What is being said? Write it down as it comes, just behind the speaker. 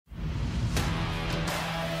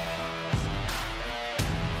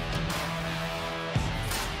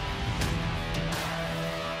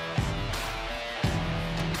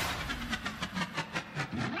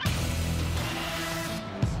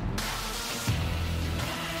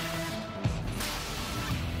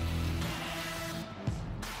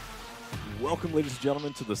Welcome, ladies and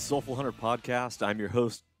gentlemen, to the Soulful Hunter Podcast. I'm your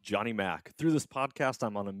host, Johnny Mack. Through this podcast,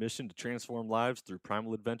 I'm on a mission to transform lives through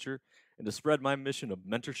primal adventure and to spread my mission of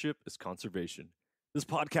mentorship as conservation. This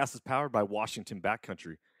podcast is powered by Washington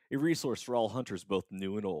Backcountry, a resource for all hunters, both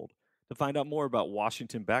new and old. To find out more about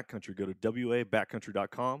Washington Backcountry, go to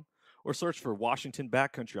wabackcountry.com or search for Washington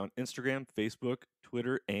Backcountry on Instagram, Facebook,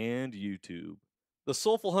 Twitter, and YouTube. The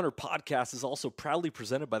Soulful Hunter Podcast is also proudly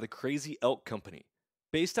presented by the Crazy Elk Company.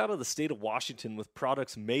 Based out of the state of Washington with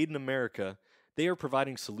products made in America, they are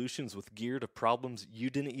providing solutions with gear to problems you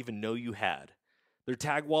didn't even know you had. Their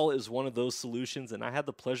tag wallet is one of those solutions, and I had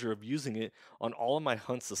the pleasure of using it on all of my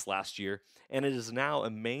hunts this last year, and it is now a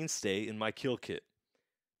mainstay in my kill kit.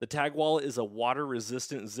 The tag wallet is a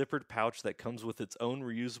water-resistant zippered pouch that comes with its own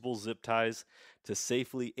reusable zip ties to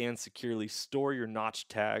safely and securely store your notch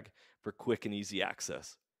tag for quick and easy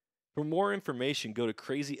access. For more information, go to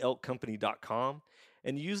crazyelkcompany.com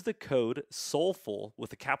and use the code SOULFUL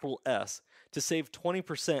with a capital S to save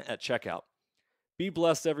 20% at checkout. Be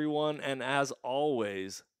blessed, everyone, and as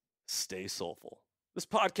always, stay soulful. This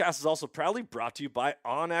podcast is also proudly brought to you by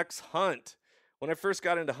onX Hunt. When I first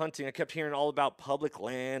got into hunting, I kept hearing all about public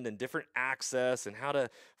land and different access and how to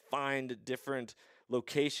find different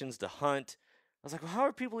locations to hunt. I was like, well, how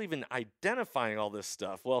are people even identifying all this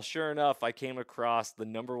stuff? Well, sure enough, I came across the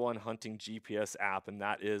 #1 hunting GPS app, and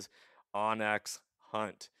that is onX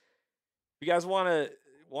Hunt. If you guys want to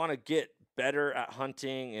get better at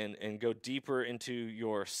hunting and go deeper into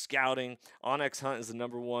your scouting, onX Hunt is the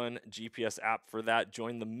 #1 GPS app for that.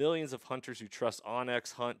 Join the millions of hunters who trust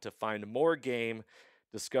onX Hunt to find more game,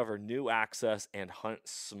 discover new access, and hunt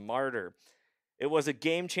smarter. It was a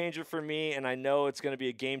game changer for me, and I know it's going to be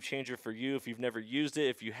a game changer for you if you've never used it.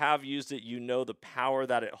 If you have used it, you know the power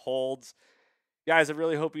that it holds. Guys, I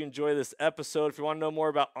really hope you enjoy this episode. If you want to know more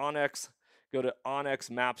about onX, go to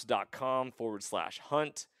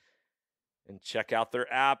onxmaps.com/hunt and check out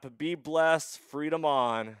their app. Be blessed, freedom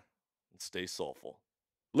on, and stay soulful.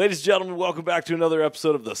 Ladies and gentlemen, welcome back to another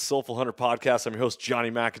episode of the Soulful Hunter Podcast. I'm your host, Johnny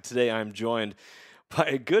Mack, and today I'm joined by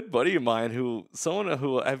a good buddy of mine, someone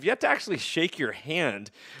who I've yet to actually shake your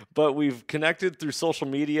hand, but we've connected through social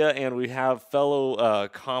media, and we have fellow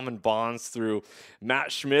common bonds through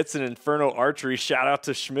Matt Schmitz and Inferno Archery. Shout out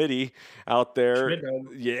to Schmitty out there.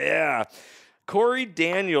 Schmidt, yeah. Corey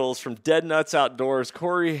Daniels from Deadnuts Outdoors.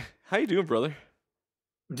 Corey, how you doing, brother?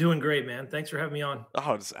 Doing great, man. Thanks for having me on.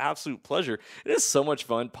 Oh, it's an absolute pleasure. It is so much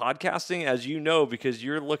fun podcasting, as you know, because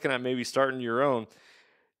you're looking at maybe starting your own.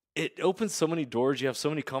 It opens so many doors. You have so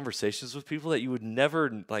many conversations with people that you would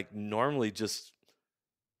never normally just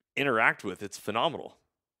interact with. It's phenomenal.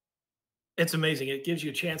 It's amazing. It gives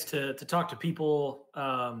you a chance to talk to people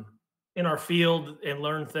in our field and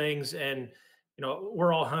learn things. And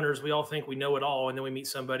we're all hunters. We all think we know it all, and then we meet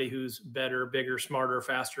somebody who's better, bigger, smarter,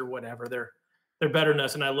 faster, whatever. They're better than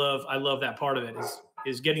us, and I love that part of it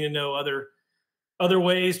is getting to know other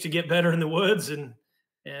ways to get better in the woods, and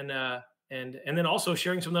then also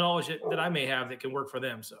sharing some of the knowledge that I may have that can work for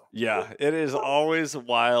them. So yeah, it is always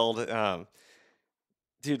wild,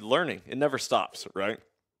 dude. Learning, it never stops, right?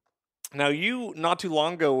 Now, you not too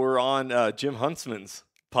long ago were on Jim Huntsman's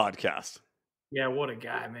podcast. Yeah, what a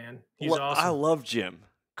guy, man. He's awesome. I love Jim.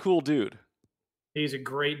 Cool dude. He's a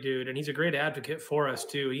great dude, and he's a great advocate for us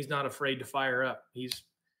too. He's not afraid to fire up. He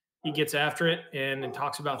gets after it and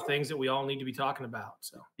talks about things that we all need to be talking about.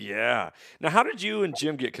 So yeah. Now, how did you and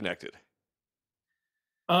Jim get connected?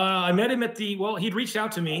 I met him he'd reached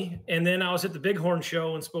out to me, and then I was at the Bighorn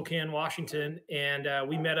show in Spokane, Washington, and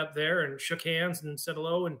we met up there and shook hands and said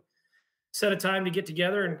hello and set a time to get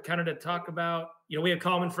together and kind of to talk about, we had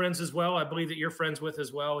common friends as well. I believe that you're friends with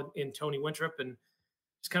as well in Tony Winthrop, and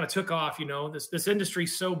just kind of took off. This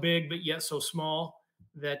industry's so big, but yet so small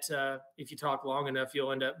that if you talk long enough,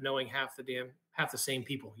 you'll end up knowing half the same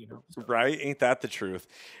people, So. Right? Ain't that the truth?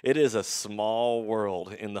 It is a small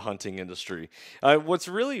world in the hunting industry. What's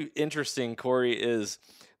really interesting, Corey, is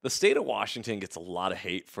the state of Washington gets a lot of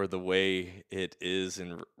hate for the way it is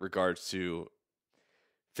in regards to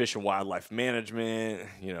fish and wildlife management,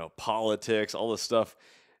 politics, all this stuff.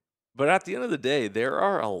 But at the end of the day, there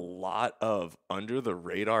are a lot of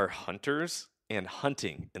under-the-radar hunters and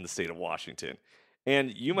hunting in the state of Washington.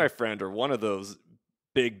 And you, my friend, are one of those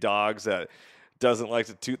big dogs that doesn't like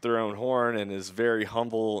to toot their own horn and is very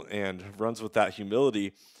humble and runs with that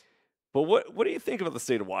humility. But what do you think about the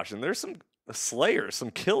state of Washington? There's some slayers,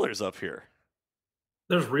 some killers up here.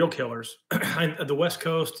 There's real killers. The West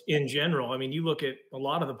Coast in general. I mean, you look at a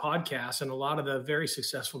lot of the podcasts, and a lot of the very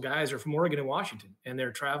successful guys are from Oregon and Washington, and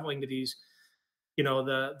they're traveling to these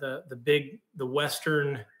the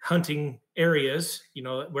Western hunting areas,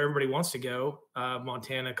 where everybody wants to go,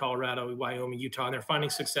 Montana, Colorado, Wyoming, Utah, and they're finding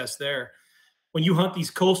success there. When you hunt these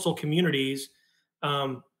coastal communities,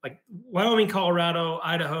 like Wyoming, Colorado,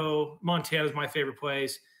 Idaho, Montana is my favorite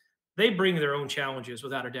place. They bring their own challenges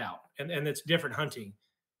without a doubt, and it's different hunting.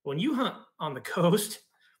 When you hunt on the coast,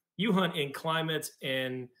 you hunt in climates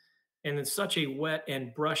and in such a wet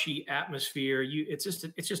and brushy atmosphere. It's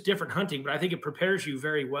just different hunting, but I think it prepares you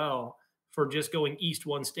very well for just going east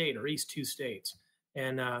one state or east two states.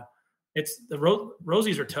 And it's the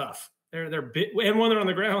Rosies are tough. They're big, and when they're on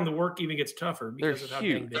the ground, the work even gets tougher because of how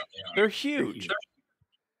dang big they are. They're huge.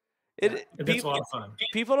 That's a lot of fun.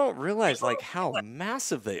 People don't realize like how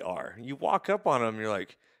massive they are. You walk up on them, you're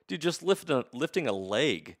like, dude, just lifting a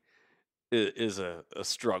leg is a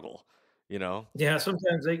struggle, you know? Yeah,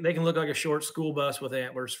 sometimes they can look like a short school bus with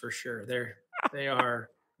antlers for sure. They're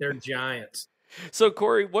giants. So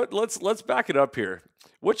Corey, let's back it up here.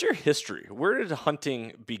 What's your history? Where did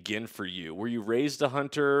hunting begin for you? Were you raised a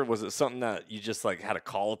hunter? Was it something that you just like had a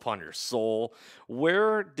call upon your soul?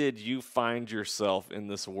 Where did you find yourself in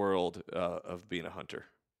this world of being a hunter?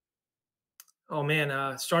 Oh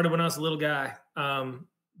man, started when I was a little guy.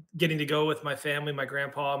 Getting to go with my family, my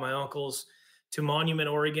grandpa, my uncles, to Monument,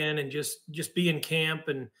 Oregon, and just be in camp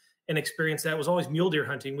and experience that. It was always mule deer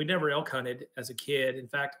hunting. We never elk hunted as a kid. In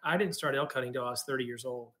fact, I didn't start elk hunting until I was 30 years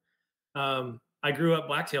old. I grew up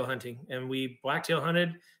blacktail hunting, and we blacktail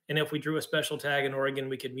hunted. And if we drew a special tag in Oregon,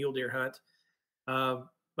 we could mule deer hunt.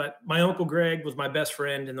 But my uncle Greg was my best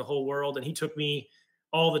friend in the whole world, and he took me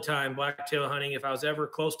all the time blacktail hunting. If I was ever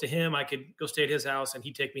close to him, I could go stay at his house, and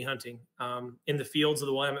he'd take me hunting in the fields of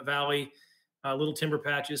the Willamette Valley, little timber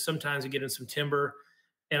patches. Sometimes I get in some timber,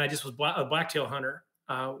 and I just was a blacktail hunter.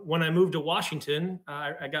 When I moved to Washington,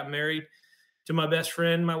 I got married to my best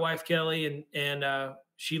friend, my wife Kelly, and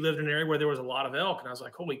she lived in an area where there was a lot of elk, and I was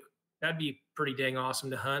like, holy, that'd be pretty dang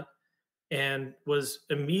awesome to hunt. And was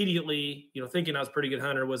immediately, thinking I was a pretty good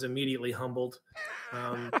hunter, was immediately humbled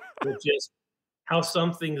with just how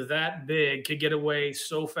something that big could get away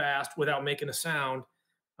so fast without making a sound,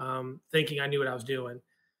 thinking I knew what I was doing.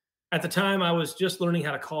 At the time, I was just learning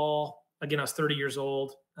how to call. Again, I was 30 years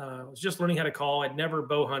old. I was just learning how to call. I'd never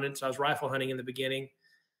bow hunted, so I was rifle hunting in the beginning.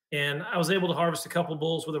 And I was able to harvest a couple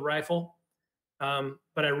bulls with a rifle.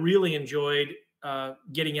 But I really enjoyed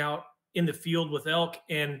getting out in the field with elk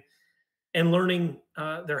and learning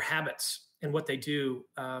their habits and what they do,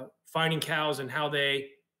 finding cows and how they,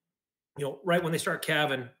 right when they start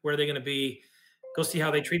calving, where are they going to be? Go see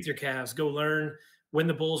how they treat their calves. Go learn when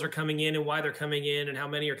the bulls are coming in and why they're coming in and how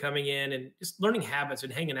many are coming in, and just learning habits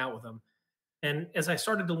and hanging out with them. And as I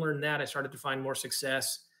started to learn that, I started to find more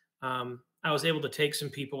success. I was able to take some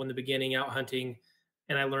people in the beginning out hunting,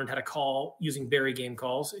 and I learned how to call using berry game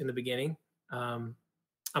calls in the beginning. I'm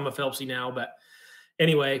a Phelpsy now, but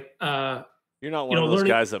anyway. You're not one of those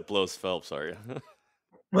guys that blows Phelps, are you?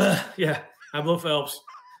 Well, yeah, I blow Phelps.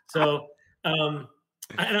 So, and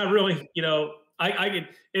I really, I could,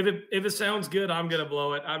 if it sounds good, I'm going to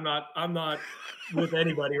blow it. I'm not with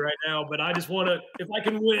anybody right now, but I just want to, if I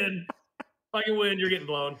can win, you're getting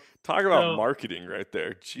blown. Talk about marketing right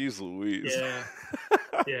there. Jeez Louise. Yeah.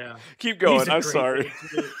 Yeah. Keep going. I'm sorry.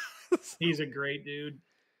 He's a great dude.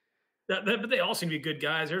 But they all seem to be good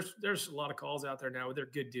guys. There's a lot of calls out there now. They're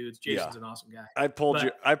good dudes. Jason's an awesome guy. I pulled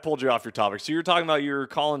you off your topic. So you're talking about you're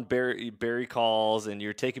calling berry calls and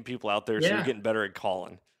you're taking people out there, so you're getting better at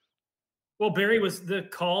calling. Well, berry was the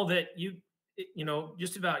call that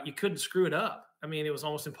just about you couldn't screw it up. I mean, it was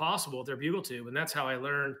almost impossible with their bugle tube, and that's how I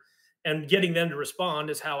learned. And getting them to respond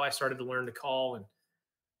is how I started to learn to call. And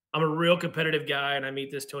I'm a real competitive guy, and I meet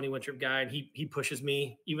this Tony Winthrop guy, and he pushes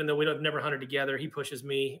me, even though we've never hunted together. He pushes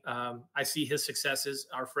me. I see his successes.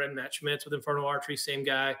 Our friend Matt Schmitz with Inferno Archery, same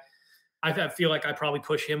guy. I feel like I probably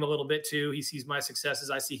push him a little bit too. He sees my successes,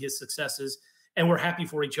 I see his successes, and we're happy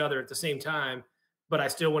for each other at the same time. But I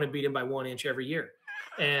still want to beat him by 1 inch every year,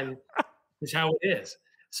 and it's how it is.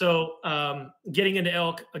 So getting into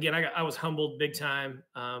elk again, I was humbled big time.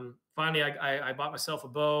 Finally, I bought myself a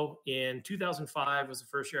bow in 2005. Was the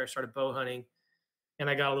first year I started bow hunting, and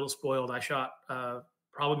I got a little spoiled. I shot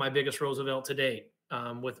probably my biggest Roosevelt to date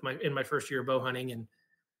in my first year of bow hunting, and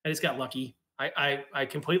I just got lucky. I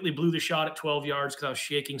completely blew the shot at 12 yards because I was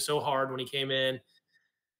shaking so hard when he came in,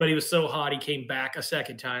 but he was so hot he came back a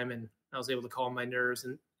second time, and I was able to calm my nerves.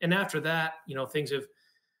 And after that, things have.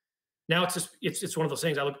 Now it's one of those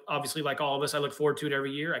things. I look, obviously, like all of us, I look forward to it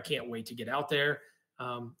every year. I can't wait to get out there.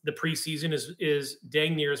 The preseason is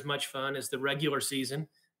dang near as much fun as the regular season,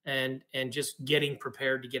 and just getting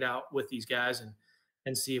prepared to get out with these guys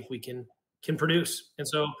and see if we can can produce. And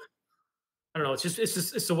so I don't know.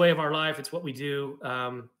 It's the way of our life. It's what we do.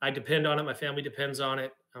 I depend on it. My family depends on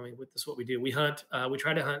it. I mean, this is what we do. We hunt. We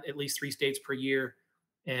try to hunt at least 3 states per year,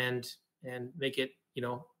 and make it,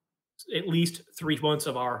 at least 3 months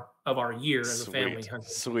of our year as a family Sweet, hunting.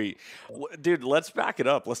 sweet. Dude, let's back it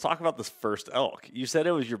up. Let's talk about this first elk. You said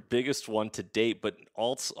it was your biggest one to date, but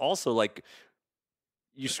also like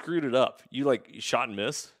you screwed it up. You shot and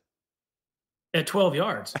missed. At 12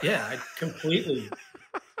 yards, yeah, I completely,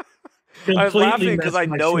 I'm completely laughing because messed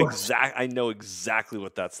my choice. I know exactly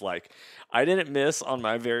what that's like. I didn't miss on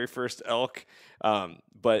my very first elk,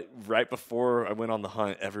 but right before I went on the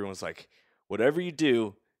hunt, everyone was like, "Whatever you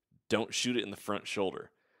do, don't shoot it in the front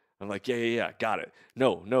shoulder." I'm like, "Yeah, got it."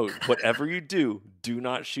 No, no, whatever you do, do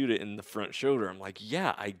not shoot it in the front shoulder. I'm like,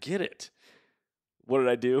 "Yeah, I get it." What did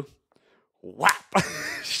I do? Whap!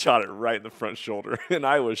 Shot it right in the front shoulder, and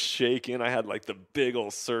I was shaking. I had like the big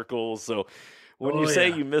old circles. So when you Oh say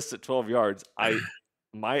yeah, you missed at 12 yards,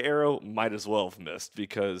 my arrow might as well have missed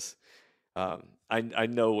because I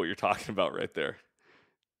know what you're talking about right there.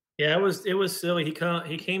 yeah. It was silly.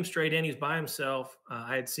 He came straight in. He's by himself.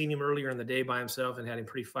 I had seen him earlier in the day by himself and had him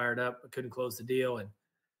pretty fired up. I couldn't close the deal, and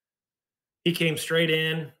he came straight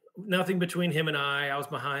in. Nothing between him and I. I was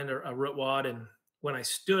behind a root wad, and when I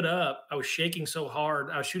stood up, I was shaking so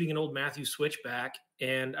hard. I was shooting an old Matthews switchback,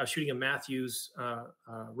 and I was shooting a Matthews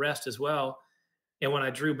rest as well. And when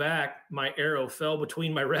I drew back, my arrow fell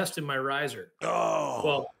between my rest and my riser. Oh,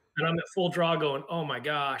 Well, and I'm at full draw going, oh my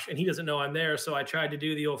gosh. And he doesn't know I'm there. So I tried to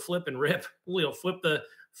do the old flip and rip, flip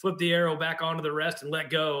the arrow back onto the rest and let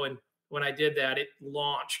go. And when I did that, it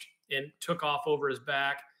launched and took off over his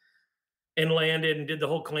back and landed and did the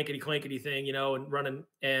whole clinkety clankety thing, and running.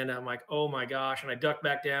 And I'm like, oh my gosh. And I ducked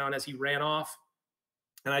back down as he ran off.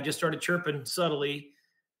 And I just started chirping subtly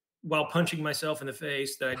while punching myself in the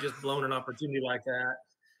face that I just blown an opportunity like that.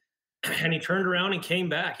 And he turned around and came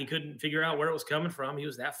back. He couldn't figure out where it was coming from. He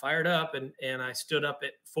was that fired up, and I stood up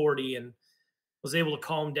at 40 and was able to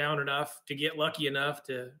calm down enough to get lucky enough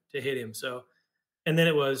to hit him. So, and then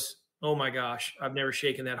it was, oh my gosh, I've never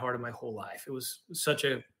shaken that hard in my whole life. It was such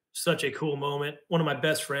a cool moment. One of my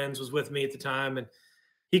best friends was with me at the time, and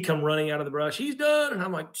he come running out of the brush. He's done, and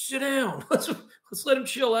I'm like, sit down. Let's let him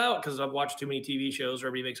chill out, because I've watched too many TV shows where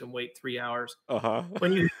everybody makes them wait 3 hours. uh-huh.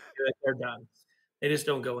 When you do it, they're done. They just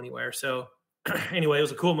don't go anywhere. So anyway, it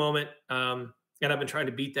was a cool moment. And I've been trying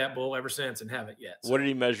to beat that bull ever since and haven't yet. What So did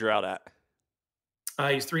he measure out at?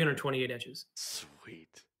 he's 328 inches.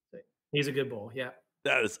 Sweet. He's a good bull. Yeah.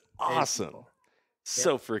 That is awesome. Yeah.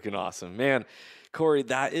 So freaking awesome, man. Corey,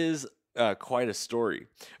 that is quite a story.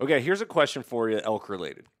 Okay, here's a question for you, elk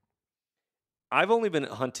related. I've only been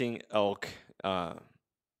hunting elk. I've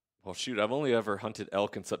only ever hunted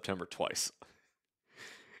elk in September twice.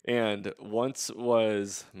 And once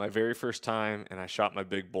was my very first time, and I shot my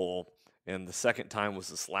big bull. And the second time was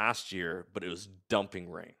this last year, but it was dumping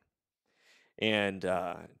rain. And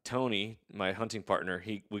Tony, my hunting partner,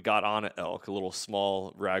 we got on an elk, a little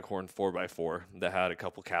small raghorn 4x4 that had a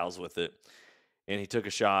couple cows with it. And he took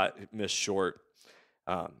a shot, missed short.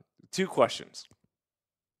 Two questions.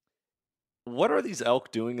 What are these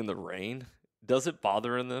elk doing in the rain? Does it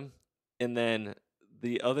bother them? And then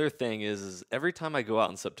the other thing is every time I go out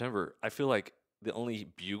in September, I feel like the only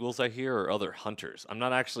bugles I hear are other hunters. I'm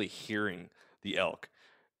not actually hearing the elk.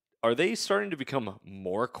 Are they starting to become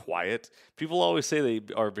more quiet? People always say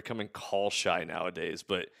they are becoming call shy nowadays,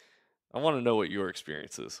 but I want to know what your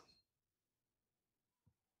experience is.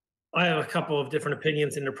 I have a couple of different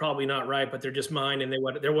opinions, and they're probably not right, but they're just mine, and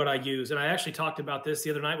they're what I use. And I actually talked about this the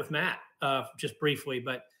other night with Matt, just briefly.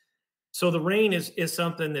 But so the rain is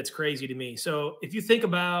something that's crazy to me. So if you think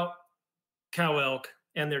about cow elk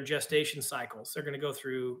and their gestation cycles, they're going to go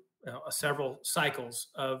through several cycles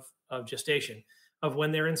of gestation, of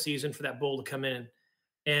when they're in season for that bull to come in.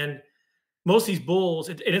 And most of these bulls,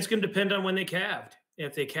 and it's going to depend on when they calved.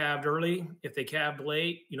 If they calved early, if they calved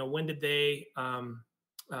late, when did they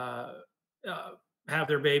uh, have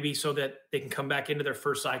their baby so that they can come back into their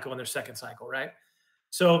first cycle and their second cycle, right?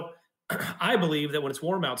 So I believe that when it's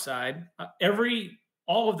warm outside,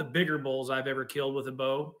 all of the bigger bulls I've ever killed with a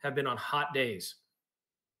bow have been on hot days.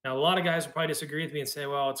 Now, a lot of guys will probably disagree with me and say,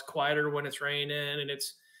 well, it's quieter when it's raining and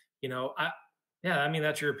it's, I mean,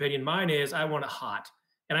 that's your opinion. Mine is I want it hot,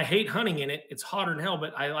 and I hate hunting in it. It's hotter than hell,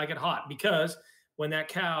 but I like it hot, because when that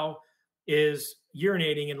cow is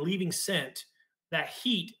urinating and leaving scent, that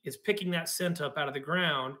heat is picking that scent up out of the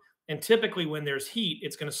ground. And typically when there's heat,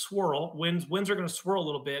 it's going to swirl. Winds are going to swirl a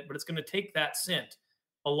little bit, but it's going to take that scent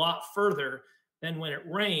a lot further than when it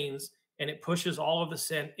rains and it pushes all of the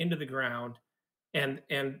scent into the ground. And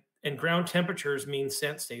and ground temperatures mean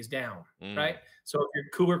scent stays down, right? Mm, So if you're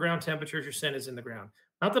cooler ground temperatures, your scent is in the ground.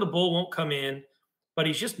 Not that a bull won't come in, but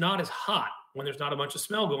he's just not as hot when there's not a bunch of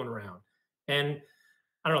smell going around. And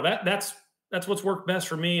I don't know, that's what's worked best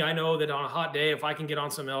for me. I know that on a hot day, if I can get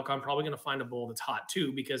on some elk, I'm probably going to find a bull that's hot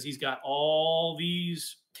too, because he's got all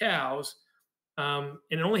these cows, and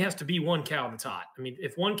it only has to be one cow that's hot. I mean,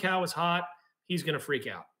 if one cow is hot, he's going to freak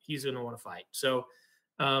out. He's going to want to fight. So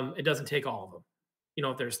it doesn't take all of them.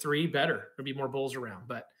 If there's three, better. There'll be more bulls around.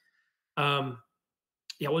 But um,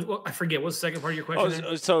 yeah, I forget. What's the second part of your Oh, question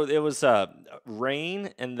there? so it was rain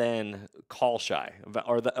and then call shy.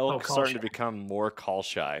 Are the Oh, elk call starting to shot. become more call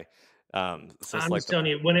shy? Since I'm like just telling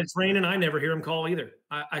you, when it's raining, I never hear them call either.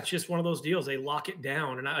 It's just one of those deals. They lock it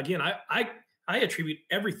down, and I attribute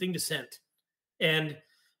everything to scent. And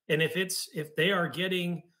if they are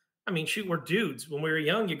getting, I mean, shoot, we're dudes. When we were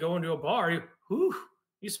young, you go into a bar,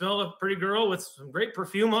 you smell a pretty girl with some great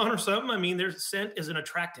perfume on or something. I mean, there's scent is an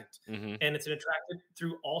attractant, hmm and it's an attractant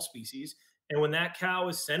through all species. And when that cow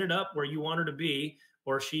is scented up where you want her to be,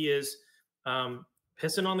 or she is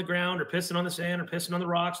pissing on the ground or pissing on the sand or pissing on the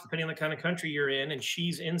rocks, depending on the kind of country you're in, and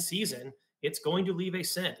she's in season, it's going to leave a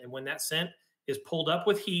scent. And when that scent is pulled up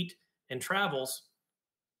with heat and travels,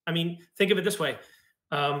 I mean, think of it this way.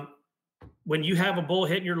 Um, when you have a bull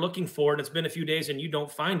hit and you're looking for it, it's been a few days and you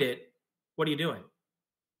don't find it, what are you doing?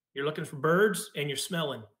 You're looking for birds and you're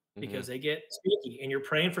smelling hmm because they get stinky, and you're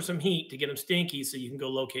praying for some heat to get them stinky so you can go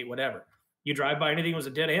locate whatever. You drive by anything that was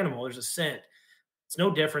a dead animal, there's a scent. It's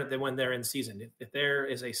no different than when they're in season. If there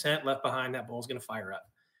is a scent left behind, that bull's going to fire up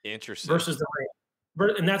Interesting. versus the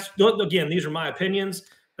rain. And that's, again, these are my opinions,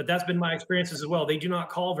 but that's been my experiences as well. They do not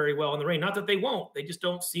call very well in the rain. Not that they won't, they just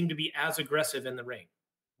don't seem to be as aggressive in the rain.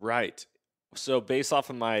 Right. So based off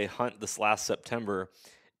of my hunt this last September,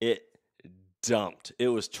 it dumped. It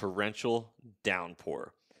was torrential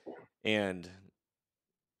downpour. And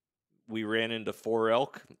we ran into 4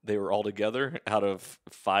 elk. They were all together out of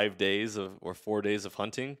 5 days of or 4 days of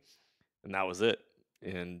hunting, and that was it.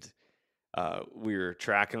 And we were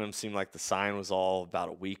tracking them. Seemed like the sign was all about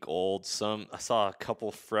a week old. I saw a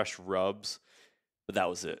couple fresh rubs, but that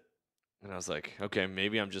was it. And I was like, okay,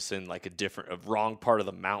 maybe I'm just in like a wrong part of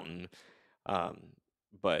the mountain. Um,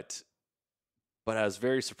 but I was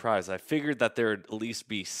very surprised. I figured that there would at least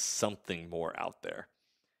be something more out there.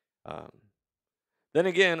 Um, then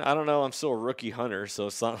again, I don't know. I'm still a rookie hunter, so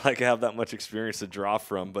it's not like I have that much experience to draw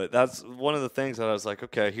from. But that's one of the things that I was like,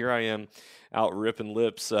 okay, here I am out ripping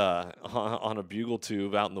lips on a bugle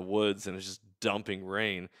tube out in the woods, and it's just dumping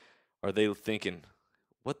rain. Are they thinking,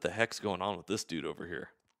 what the heck's going on with this dude over here?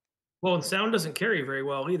 Well, and sound doesn't carry very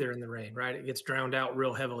well either in the rain, right? It gets drowned out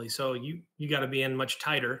real heavily. So you got to be in much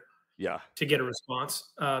tighter Yeah. to get a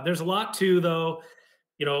response. There's a lot too, though.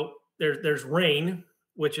 There's rain,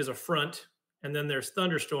 which is a front, and then there's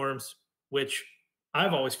thunderstorms, which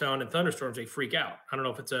I've always found in thunderstorms they freak out. I don't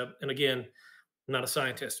know if and again, I'm not a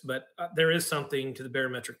scientist, but there is something to the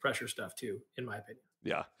barometric pressure stuff too, in my opinion.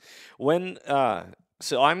 Yeah. When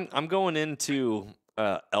so I'm going into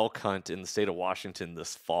elk hunt in the state of Washington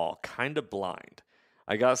this fall, kind of blind.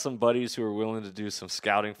 I got some buddies who are willing to do some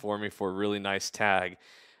scouting for me for a really nice tag.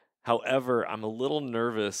 However, I'm a little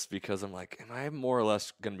nervous because I'm like, am I more or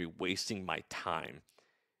less going to be wasting my time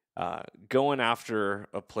going after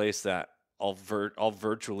a place that I'll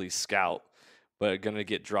virtually scout, but going to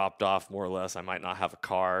get dropped off more or less. I might not have a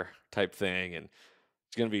car type thing, and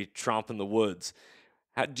it's going to be tromping the woods.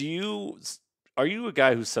 Are you a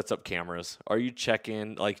guy who sets up cameras? Are you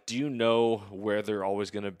checking, like, do you know where they're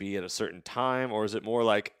always going to be at a certain time? Or is it more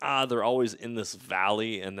like, they're always in this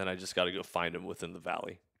valley and then I just got to go find them within the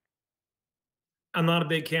valley? I'm not a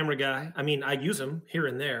big camera guy. I mean, I use them here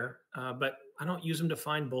and there, but I don't use them to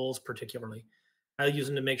find bulls particularly. I use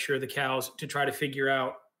them to make sure the cows, to try to figure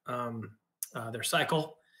out their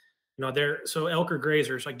cycle. So elk are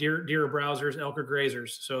grazers, like deer are browsers, elk are grazers.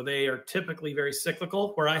 So they are typically very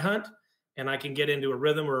cyclical where I hunt, and I can get into a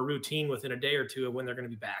rhythm or a routine within a day or two of when they're going to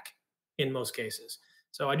be back in most cases.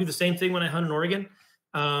 So I do the same thing when I hunt in Oregon.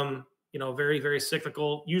 Very, very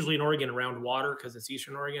cyclical, usually in Oregon around water because it's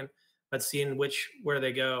Eastern Oregon, but seeing where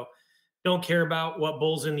they go. Don't care about what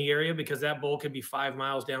bull's in the area because that bull could be 5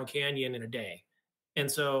 miles down canyon in a day. And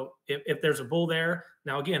so if there's a bull there,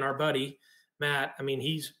 now again, our buddy, Matt, I mean,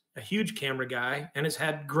 he's a huge camera guy and has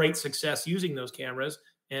had great success using those cameras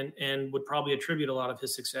and would probably attribute a lot of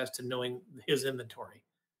his success to knowing his inventory.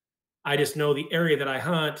 I just know the area that I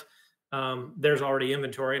hunt, there's already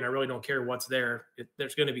inventory and I really don't care what's there.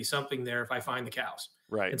 There's going to be something there if I find the cows.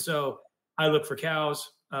 Right. And so I look for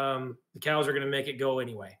cows. The cows are going to make it go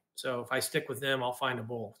anyway. So if I stick with them, I'll find a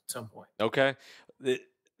bull at some point. Okay.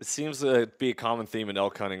 It seems to be a common theme in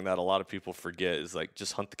elk hunting that a lot of people forget is like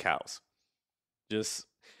just hunt the cows. Just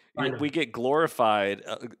Find them. we get glorified.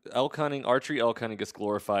 Elk hunting, archery elk hunting gets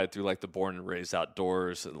glorified through like the Born and Raised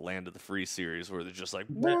Outdoors and Land of the Free series, where they're just like,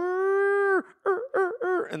 "Brrr,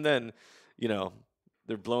 and then, you know,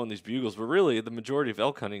 they're blowing these bugles. But really, the majority of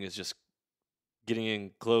elk hunting is just getting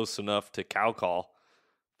in close enough to cow call,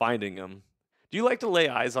 finding them. Do you like to lay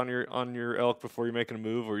eyes on your elk before you're making a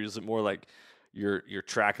move, or is it more like you're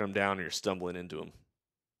tracking them down and you're stumbling into them?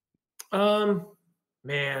 Um,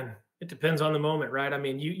 Man, it depends on the moment, right? I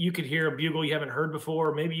mean, you could hear a bugle you haven't heard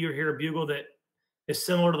before. Maybe you hear a bugle that is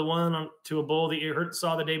similar to the one to a bull that you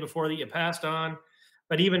saw the day before that you passed on.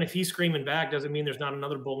 But even if he's screaming back, doesn't mean there's not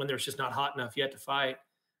another bull in there. It's just not hot enough yet to fight.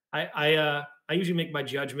 I usually make my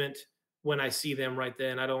judgment when I see them right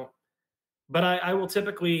then. I don't, but I will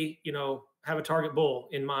typically, have a target bull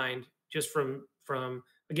in mind just from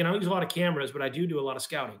again, I don't use a lot of cameras, but I do a lot of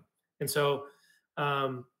scouting. And so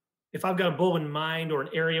um, if I've got a bull in mind or an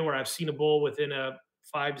area where I've seen a bull within a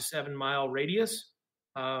 5 to 7 mile radius,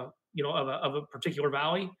 of a particular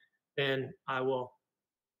valley, then I will,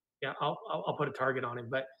 yeah, I'll put a target on him.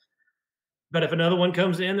 But if another one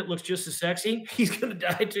comes in that looks just as sexy, he's going to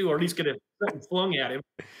die too, or at least get a something flung at him,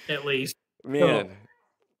 at least. So Man,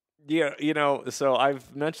 yeah, so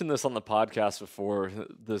I've mentioned this on the podcast before.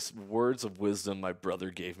 This words of wisdom my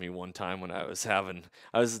brother gave me one time when I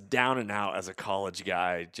was down and out as a college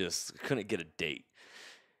guy, just couldn't get a date.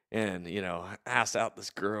 And, I asked out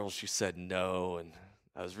this girl, she said no, and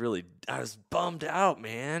I was bummed out,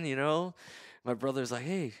 man. My brother's like,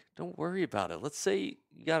 "Hey, don't worry about it. Let's say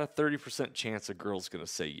you got a 30% chance a girl's going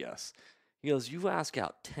to say yes." He goes, "You ask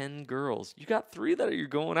out 10 girls. You got 3 that are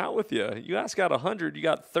going out with you. You ask out 100, you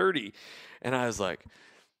got 30." And I was like,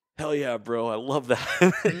 "Hell yeah, bro. I love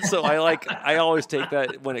that." And so I always take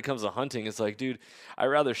that when it comes to hunting. It's like, dude, I'd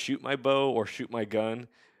rather shoot my bow or shoot my gun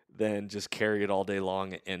than just carry it all day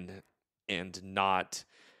long and not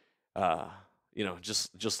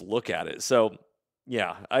just look at it. So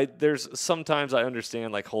yeah, there's sometimes I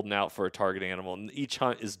understand like holding out for a target animal, and each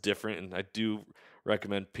hunt is different, and I do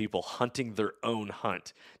recommend people hunting their own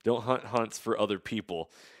hunt. Don't hunt hunts for other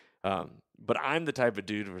people. But I'm the type of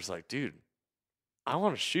dude who's like, dude, I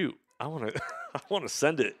want to shoot. I want to I want to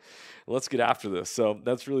send it. Let's get after this. So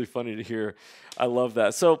that's really funny to hear. I love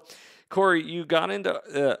that. So Corey, you got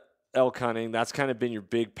into elk hunting. That's kind of been your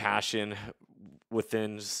big passion well,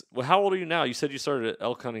 how old are you now? You said you started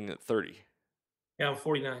elk hunting at 30. yeah, I'm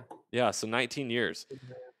 49. Yeah, so 19 years.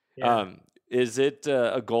 Yeah. Is it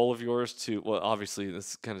a goal of yours well, obviously, this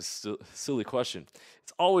is kind of silly question.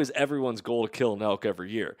 It's always everyone's goal to kill an elk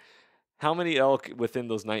every year. How many elk within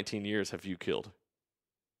those 19 years have you killed?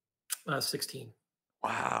 16.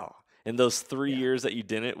 Wow. And those 3 Yeah. years that you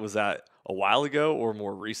didn't, was that a while ago or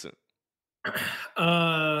more recent?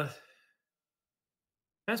 Uh,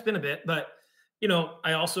 that's been a bit, but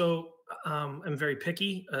I also am very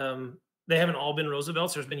picky. They haven't all been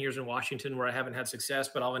Roosevelts. There's been years in Washington where I haven't had success,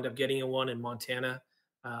 but I'll end up getting a one in Montana,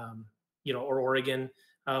 or Oregon.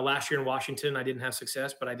 Last year in Washington, I didn't have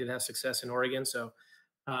success, but I did have success in Oregon. So,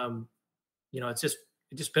 um, it just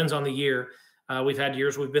depends on the year. We've had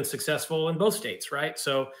years we've been successful in both states, right?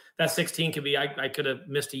 So that 16 could be I could have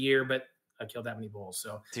missed a year, but I killed that many bulls.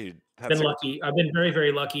 So Dude, been lucky. I've been very,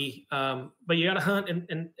 very lucky. But you got to hunt,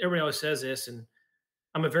 and everybody always says this, and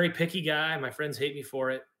I'm a very picky guy. My friends hate me for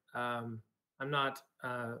it. I'm not.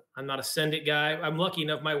 I'm not a send it guy. I'm lucky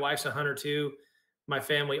enough. My wife's a hunter too. My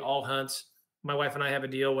family all hunts. My wife and I have a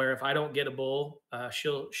deal where if I don't get a bull,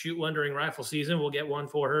 she'll shoot one during rifle season. We'll get one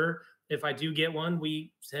for her. If I do get one,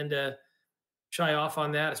 we tend to shy off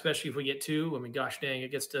on that, especially if we get two. I mean, gosh dang,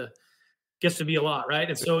 it gets to be a lot, right?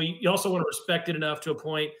 And so you also want to respect it enough to a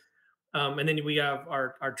point. And then we have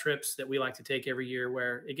our trips that we like to take every year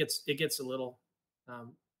where it gets a little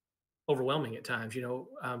um, overwhelming at times,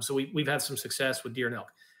 So we've had some success with deer and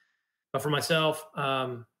elk. But for myself,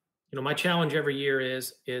 my challenge every year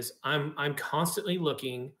is I'm constantly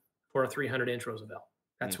looking for a 300-inch Roosevelt.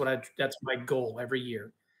 That's my goal every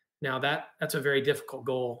year. Now that's a very difficult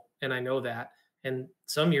goal, and I know that. And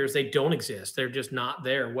some years they don't exist; they're just not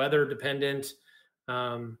there. Weather dependent.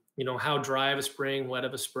 How dry of a spring, wet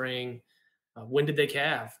of a spring. When did they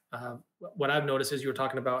calve? What I've noticed is you were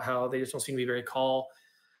talking about how they just don't seem to be very call.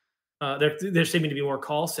 They're seeming to be more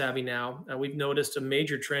call savvy now. We've noticed a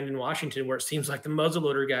major trend in Washington where it seems like the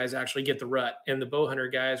muzzleloader guys actually get the rut, and the bow hunter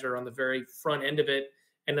guys are on the very front end of it.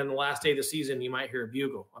 And then the last day of the season, you might hear a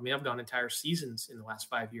bugle. I mean, I've gone entire seasons in the last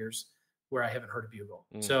 5 years where I haven't heard a bugle.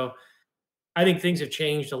 So I think things have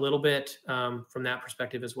changed a little bit from that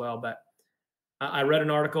perspective as well. But I read an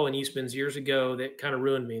article in Eastman's years ago that kind of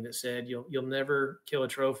ruined me. That said, you'll never kill a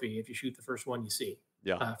trophy if you shoot the first one you see,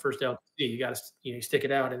 Yeah. first elk you see. You got to you stick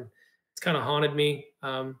it out, and it's kind of haunted me.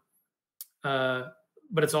 Uh,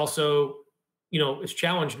 but it's also, it's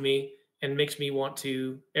challenged me and makes me want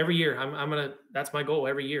to every year. I'm gonna. That's my goal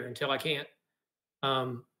every year until I can't.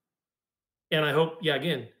 Um, and I hope, yeah,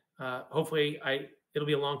 again, hopefully it'll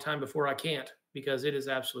be a long time before I can't, because it is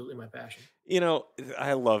absolutely my passion.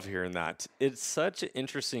 I love hearing that. It's such an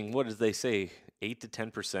interesting, what did they say? 8 to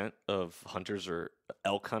 10% of hunters or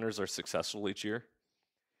elk hunters are successful each year.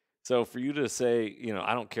 So for you to say,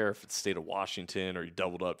 I don't care if it's state of Washington or you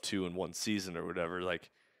doubled up two in one season or whatever,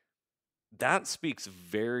 like that speaks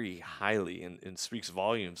very highly and speaks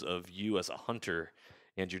volumes of you as a hunter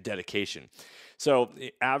and your dedication. So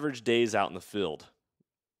average days out in the field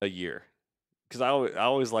a year. Because I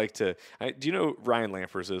always like to. Do you know who Ryan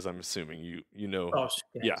Lampers is? I'm assuming you know. Oh,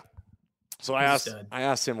 Yeah. yes, So he's a stud. I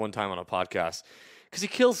asked him one time on a podcast because he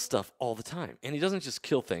kills stuff all the time, and he doesn't just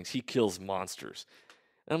kill things; he kills monsters.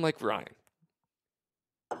 And I'm like, Ryan,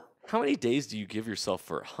 how many days do you give yourself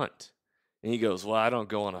for a hunt? And he goes, well, I don't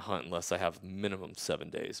go on a hunt unless I have minimum 7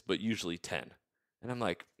 days, but usually 10. And I'm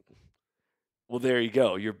like, well, there you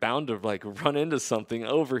go. You're bound to like run into something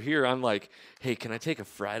over here. I'm like, hey, can I take a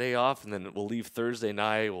Friday off? And then we'll leave Thursday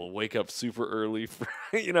night. We'll wake up super early,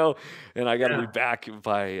 and I got to be back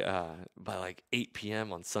by like 8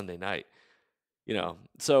 p.m. on Sunday night.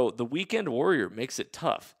 So the weekend warrior makes it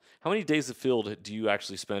tough. How many days of field do you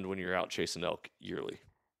actually spend when you're out chasing elk yearly?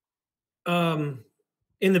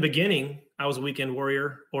 In the beginning, I was a weekend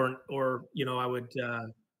warrior, or I would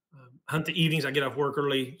hunt the evenings. I get off work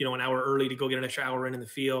early, an hour early to go get an extra hour in the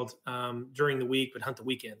field during the week, but hunt the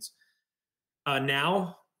weekends.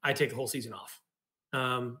 Now I take the whole season off.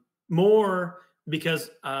 More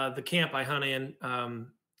because the camp I hunt in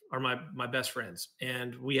are my best friends,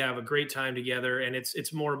 and we have a great time together. And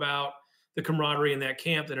it's more about the camaraderie in that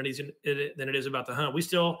camp than it is about the hunt. We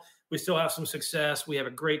still have some success. We have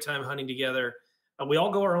a great time hunting together. We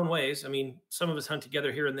all go our own ways. I mean, some of us hunt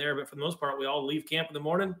together here and there, but for the most part, we all leave camp in the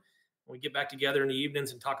morning. We get back together in the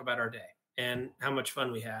evenings and talk about our day and how much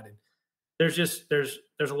fun we had. And there's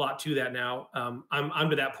a lot to that now. I'm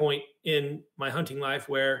to that point in my hunting life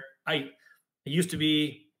where I used to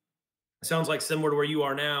be. Sounds like similar to where you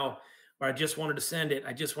are now, where I just wanted to send it.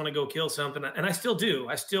 I just want to go kill something, and I still do.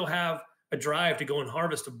 I still have a drive to go and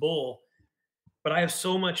harvest a bull, but I have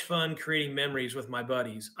so much fun creating memories with my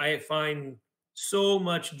buddies. I find so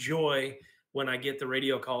much joy when I get the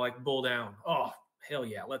radio call like bull down. Oh, hell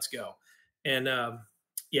yeah, let's go. And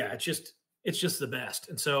yeah, it's just the best.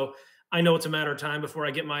 And so I know it's a matter of time before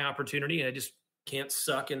I get my opportunity, and I just can't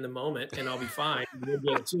suck in the moment, and I'll be fine. You'll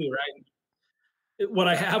get it too, right? What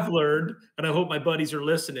I have learned, and I hope my buddies are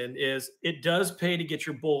listening, is it does pay to get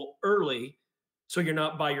your bull early, so you're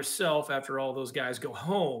not by yourself after all those guys go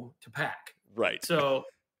home to pack. Right. So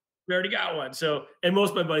we already got one. So, and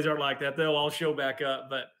most of my buddies aren't like that. They'll all show back up.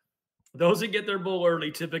 But those that get their bull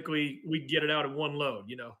early, typically we get it out in one load.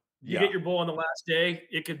 You get your bull on the last day,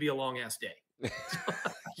 it could be a long ass day.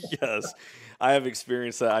 Yes, I have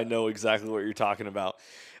experienced that. I know exactly what you're talking about.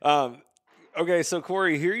 Okay, so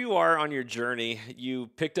Corey, here you are on your journey. You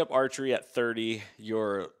picked up archery at 30.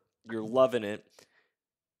 You're loving it,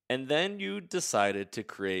 and then you decided to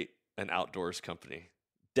create an outdoors company,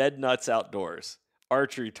 Deadnuts Outdoors,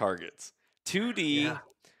 archery targets, 2D,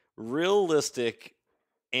 realistic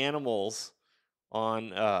animals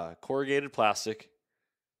on corrugated plastic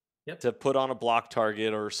to put on a block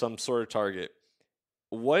target or some sort of target.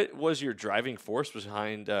 What was your driving force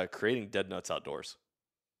behind creating Deadnuts Outdoors?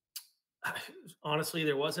 Honestly,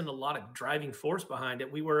 there wasn't a lot of driving force behind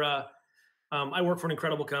it. We were, I work for an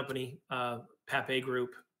incredible company, Pape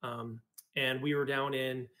Group, and we were down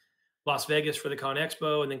in Las Vegas for the Con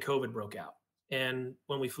Expo, and then COVID broke out. And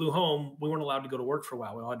when we flew home, we weren't allowed to go to work for a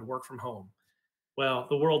while. We all had to work from home. Well,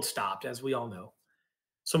 the world stopped, as we all know.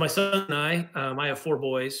 So my son and I have 4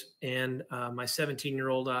 boys, and my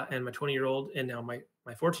 17-year-old and my 20-year-old, and now my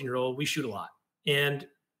 14-year-old, we shoot a lot. And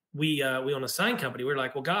we own a sign company. We were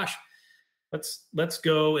like, well, gosh, let's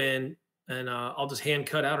go and I'll just hand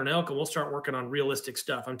cut out an elk, and we'll start working on realistic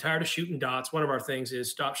stuff. I'm tired of shooting dots. One of our things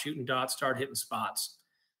is stop shooting dots, start hitting spots.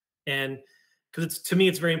 And because to me,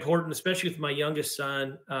 it's very important, especially with my youngest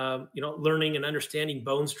son, learning and understanding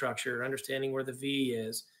bone structure, understanding where the V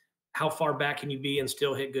is, how far back can you be and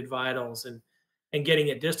still hit good vitals, and getting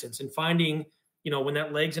at distance, and finding, when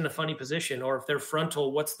that leg's in a funny position, or if they're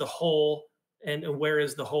frontal, what's the hole and where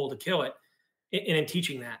is the hole to kill it, and in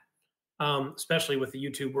teaching that. Especially with the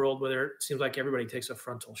YouTube world, where it seems like everybody takes a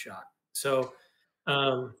frontal shot. So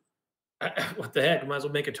what the heck? Might as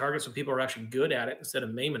well make a target so people are actually good at it instead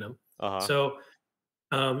of maiming them. Uh-huh. So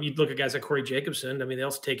you'd look at guys like Corey Jacobson. I mean,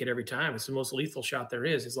 they'll take it every time. It's the most lethal shot there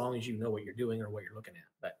is, as long as you know what you're doing or what you're looking at.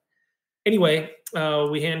 But anyway,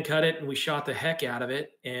 we hand cut it and we shot the heck out of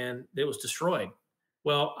it, and it was destroyed.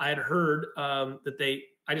 Well, I had heard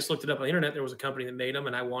I just looked it up on the internet. There was a company that made them,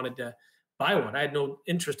 and I wanted to buy one. I had no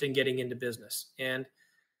interest in getting into business, and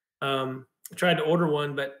I tried to order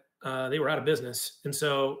one, but they were out of business. And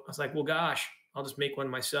so I was like, well, gosh, I'll just make one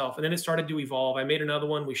myself. And then it started to evolve. I made another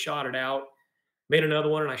one. We shot it out. Made another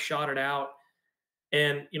one, and I shot it out.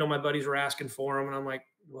 And my buddies were asking for them, and I'm like,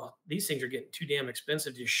 well, these things are getting too damn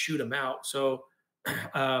expensive to just shoot them out. So,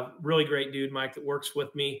 really great dude, Mike, that works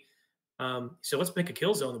with me. So let's make a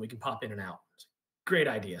kill zone that we can pop in and out. Great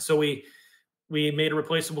idea. So we made a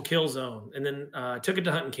replaceable kill zone, and then took it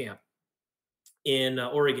to hunting camp in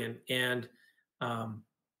Oregon, and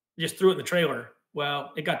just threw it in the trailer.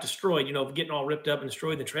 Well, it got destroyed. Getting all ripped up and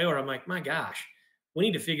destroyed in the trailer. I'm like, my gosh, we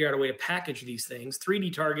need to figure out a way to package these things.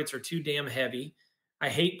 3D targets are too damn heavy. I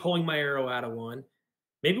hate pulling my arrow out of one.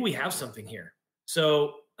 Maybe we have something here.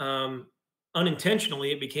 So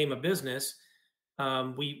unintentionally, it became a business.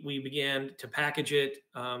 We began to package it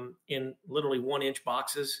in literally 1-inch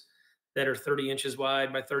boxes that are 30 inches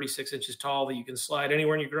wide by 36 inches tall that you can slide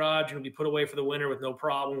anywhere in your garage and it'll be put away for the winter with no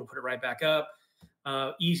problem. We'll put it right back up.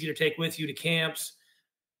 Easy to take with you to camps.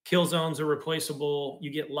 Kill zones are replaceable. You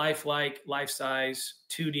get lifelike, life size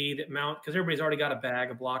 2D that mount, because everybody's already got a bag,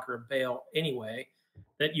 a blocker, a bail anyway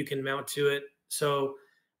that you can mount to it. So,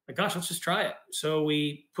 my gosh, let's just try it. So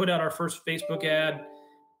we put out our first Facebook ad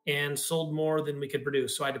and sold more than we could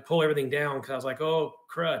produce. So I had to pull everything down because I was like, oh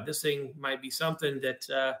crud, this thing might be something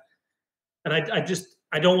that. And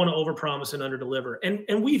I don't want to overpromise and underdeliver.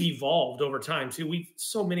 And we've evolved over time too.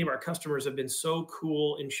 So many of our customers have been so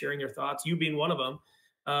cool in sharing their thoughts. You being one of them.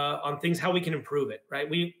 On things, how we can improve it, right?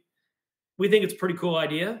 We think it's a pretty cool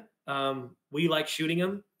idea. We like shooting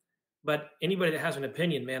them, but anybody that has an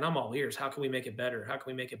opinion, man, I'm all ears. How can we make it better? How can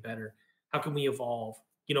we make it better? How can we evolve?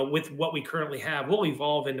 With what we currently have, we'll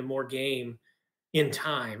evolve into more game in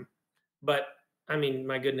time. But I mean,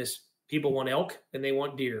 my goodness, people want elk and they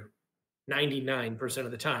want deer 99%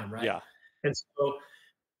 of the time, right? Yeah. And so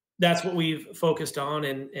that's what we've focused on,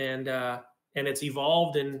 and it's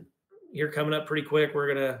evolved, and here coming up pretty quick,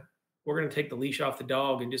 we're gonna take the leash off the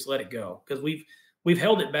dog and just let it go, because we've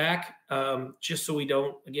held it back just so we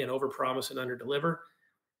don't, again, overpromise and underdeliver.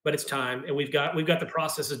 But it's time, and we've got the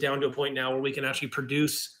processes down to a point now where we can actually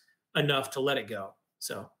produce enough to let it go.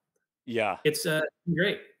 So yeah, it's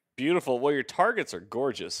great. Beautiful. Well, your targets are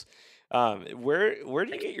gorgeous. Where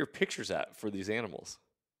do you get your pictures at for these animals?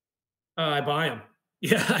 I buy them.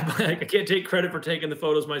 Yeah, I can't take credit for taking the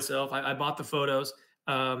photos myself. I bought the photos.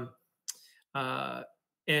 And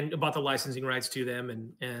about the licensing rights to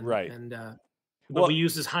them, and right. But we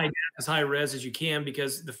use as high res as you can,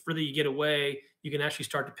 because the further you get away, you can actually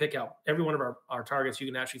start to pick out every one of our targets. You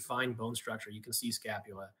can actually find bone structure. You can see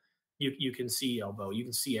scapula. You can see elbow. You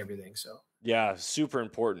can see everything. So yeah, super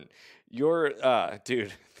important. Your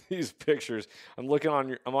dude, these pictures. I'm on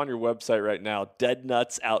your website right now,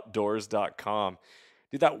 deadnutsoutdoors.com.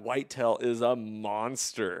 Dude, that whitetail is a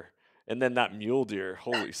monster. And then that mule deer,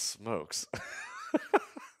 holy smokes.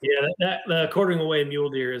 Yeah, the quartering away mule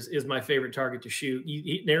deer is my favorite target to shoot.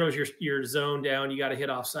 It narrows your zone down. You got to hit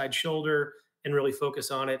offside shoulder and really focus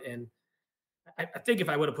on it. And I think if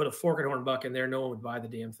I would have put a fork and horn buck in there, no one would buy the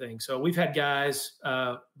damn thing. So we've had guys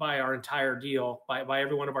buy our entire deal, buy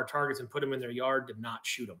every one of our targets and put them in their yard to not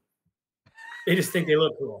shoot them. They just think they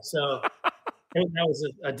look cool. So that was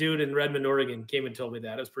a dude in Redmond, Oregon, came and told me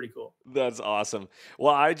that. It was pretty cool. That's awesome.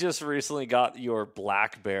 Well, I just recently got your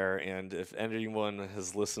black bear, and if anyone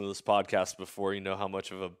has listened to this podcast before, you know how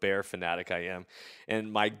much of a bear fanatic I am.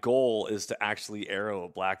 And my goal is to actually arrow a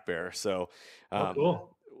black bear. So,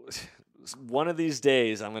 cool. One of these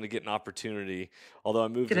days, I'm going to get an opportunity. Although I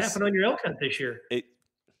moved, it could happen on your elk hunt this year.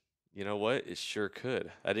 You know what? It sure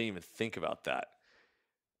could. I didn't even think about that.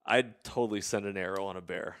 I'd totally send an arrow on a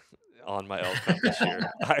bear on my elk hunt this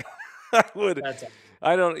year. I would.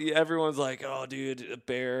 I don't. Everyone's like, "Oh, dude, a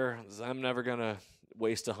bear. I'm never gonna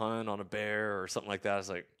waste a hunt on a bear or something like that." It's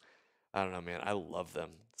like, I don't know, man. I love them,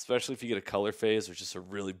 especially if you get a color phase or just a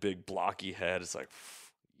really big blocky head. It's like,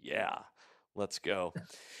 yeah, let's go.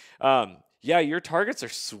 Yeah, your targets are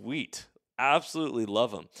sweet. Absolutely love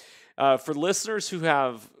them. For listeners who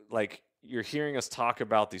have, like, you're hearing us talk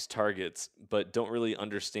about these targets, but don't really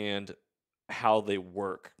understand how they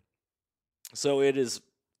work. So it is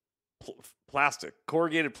plastic,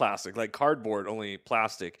 corrugated plastic, like cardboard, only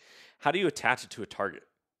plastic. How do you attach it to a target?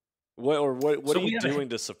 What are you doing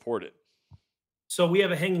to support it? So we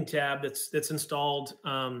have a hanging tab that's installed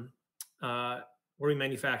where we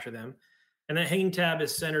manufacture them, and that hanging tab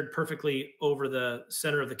is centered perfectly over the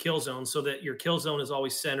center of the kill zone, so that your kill zone is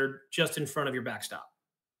always centered just in front of your backstop.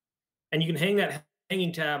 And you can hang that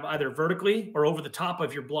hanging tab either vertically or over the top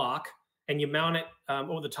of your block, and you mount it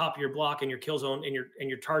over the top of your block and your kill zone, and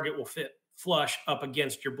your target will fit flush up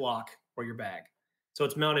against your block or your bag. So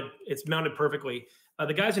it's mounted perfectly.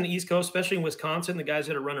 The guys in the East Coast, especially in Wisconsin, the guys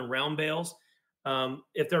that are running round bales,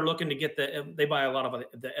 if they're looking to get they buy a lot of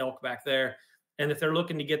the elk back there, and if they're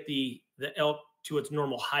looking to get the elk to its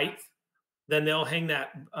normal height, then they'll hang that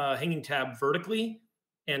hanging tab vertically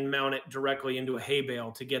and mount it directly into a hay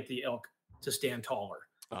bale to get the elk to stand taller.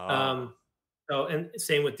 Oh. So, and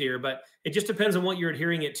same with deer, but it just depends on what you're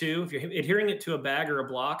adhering it to. If you're adhering it to a bag or a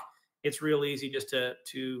block, it's real easy just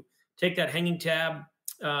to take that hanging tab.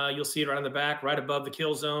 You'll see it right on the back, right above the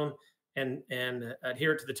kill zone, and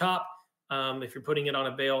adhere it to the top. If you're putting it on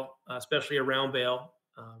a bale, especially a round bale,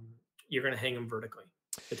 you're going to hang them vertically,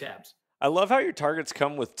 the tabs. I love how your targets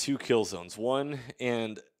come with two kill zones, one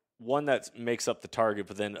that makes up the target,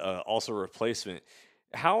 but then also a replacement.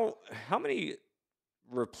 How many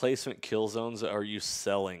replacement kill zones are you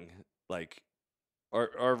selling? Like,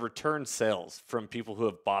 or return sales from people who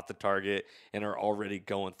have bought the target and are already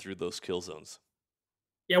going through those kill zones?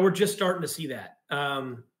 Yeah, we're just starting to see that.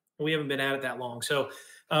 We haven't been at it that long, so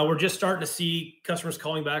we're just starting to see customers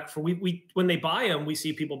calling back for we when they buy them. We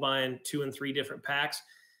see people buying 2 and 3 different packs.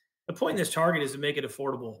 The point in this target is to make it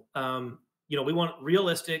affordable. We want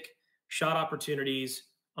realistic shot opportunities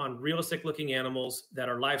on realistic looking animals that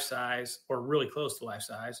are life size or really close to life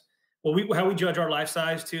size. Well, how we judge our life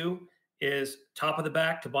size too is top of the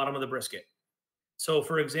back to bottom of the brisket. So,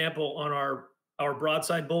 for example, on our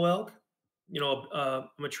broadside bull elk, a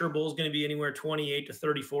mature bull is going to be anywhere 28 to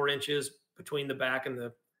 34 inches between the back and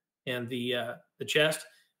the chest,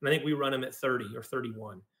 and I think we run them at 30 or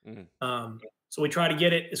 31. Mm-hmm. So we try to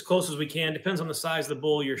get it as close as we can. Depends on the size of the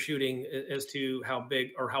bull you're shooting as to how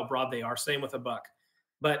big or how broad they are. Same with a buck,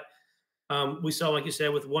 but we sell, like you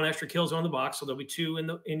said, with 1 extra kill zone on the box, so there'll be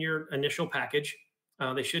 2 in your initial package.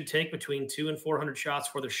 They should take between 200 and 400 shots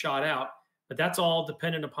before they're shot out, but that's all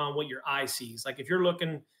dependent upon what your eye sees. Like if you're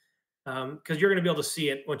looking, because you're going to be able to see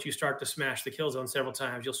it once you start to smash the kill zone several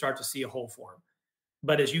times, you'll start to see a hole form.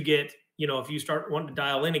 But as you get, if you start wanting to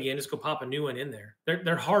dial in again, just go pop a new one in there.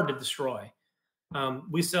 They're hard to destroy.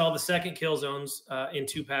 We sell the second kill zones in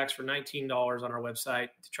 2 packs for $19 on our website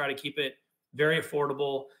to try to keep it very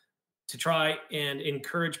affordable, to try and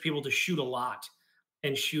encourage people to shoot a lot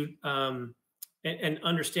and shoot and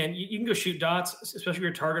understand. You can go shoot dots, especially if you're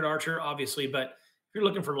a target archer, obviously, but if you're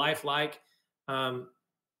looking for lifelike,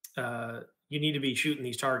 you need to be shooting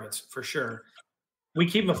these targets for sure. We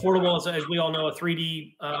keep them affordable. As we all know, a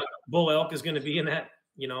 3D bull elk is going to be in that,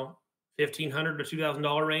 $1,500 to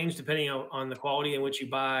 $2,000 range, depending on the quality in which you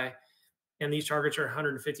buy. And these targets are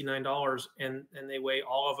 $159, and they weigh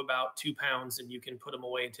all of about 2 pounds, and you can put them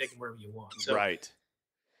away and take them wherever you want. So right.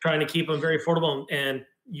 Trying to keep them very affordable, and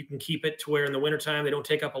you can keep it to where in the wintertime they don't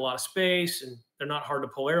take up a lot of space, and they're not hard to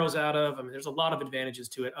pull arrows out of. I mean, there's a lot of advantages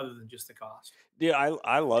to it other than just the cost. Yeah,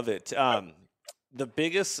 I love it.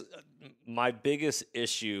 My biggest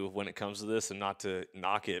issue when it comes to this, and not to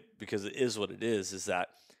knock it because it is what it is that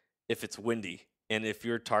if it's windy and if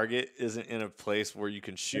your target isn't in a place where you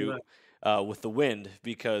can shoot with the wind,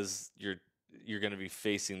 because you're going to be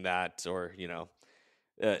facing that, or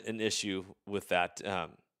an issue with that.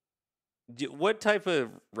 What type of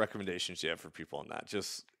recommendations do you have for people on that?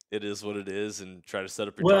 Just it is what it is, and try to set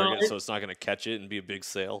up your target so it's not going to catch it and be a big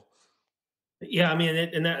sale. Yeah, I mean,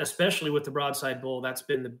 and that especially with the broadside bull, that's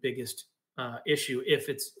been the biggest issue.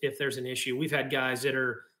 If there's an issue, we've had guys that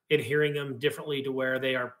are adhering them differently to where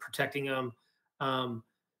they are protecting them.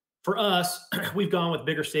 For us, we've gone with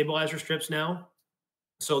bigger stabilizer strips now,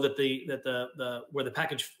 so that where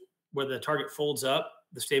the target folds up,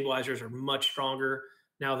 the stabilizers are much stronger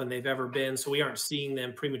now than they've ever been. So we aren't seeing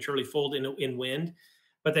them prematurely fold in wind.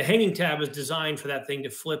 But the hanging tab is designed for that thing to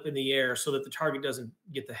flip in the air so that the target doesn't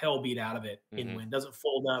get the hell beat out of it in wind, doesn't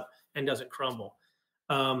fold up and doesn't crumble.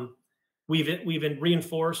 We've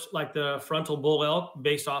reinforced like the frontal bull elk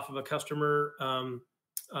based off of a customer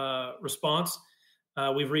response.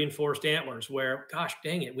 We've reinforced antlers where, gosh,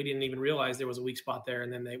 dang it, we didn't even realize there was a weak spot there,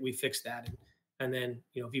 and then we fixed that. And then,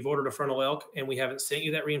 if you've ordered a frontal elk and we haven't sent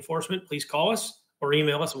you that reinforcement, please call us or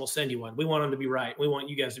email us and we'll send you one. We want them to be right. We want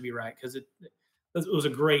you guys to be right, because it was a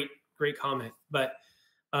great comment. But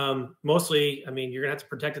mostly, I mean, you're gonna have to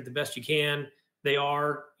protect it the best you can. They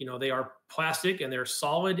are plastic, and they're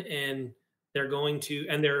solid, and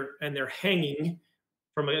they're hanging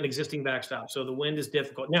from an existing backstop. So the wind is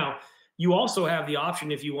difficult. Now, you also have the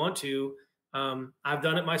option if you want to. I've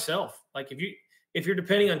done it myself. Like if you're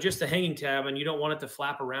depending on just the hanging tab and you don't want it to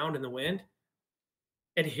flap around in the wind,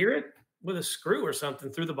 adhere it with a screw or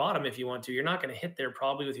something through the bottom if you want to. You're not going to hit there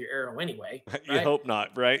probably with your arrow anyway, You right? hope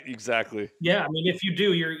not, right? Exactly. Yeah, I mean, if you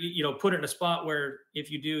do, put it in a spot where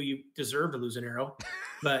if you do, you deserve to lose an arrow.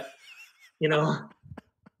 But you know,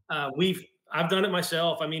 I've done it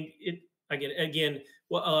myself. I mean, again.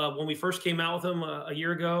 Well, when we first came out with them a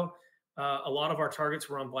year ago, a lot of our targets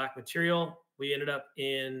were on black material. We ended up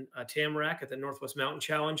in Tamarack at the Northwest Mountain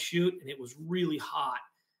Challenge shoot, and it was really hot.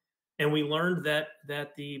 And we learned that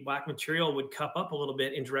the black material would cup up a little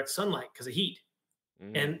bit in direct sunlight because of heat.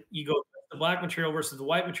 Mm. And you go the black material versus the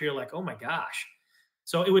white material, like, oh my gosh.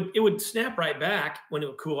 So it would snap right back when it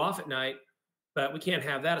would cool off at night, but we can't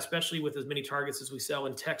have that, especially with as many targets as we sell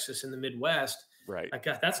in Texas and the Midwest. Right. Like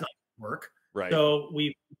that's not gonna work. Right. So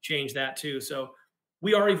we've changed that too. So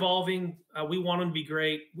we are evolving. We want them to be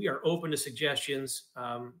great. We are open to suggestions.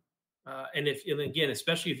 And again,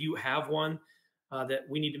 especially if you have one that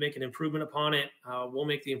we need to make an improvement upon it, we'll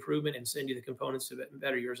make the improvement and send you the components to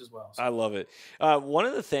better yours as well. So. I love it. One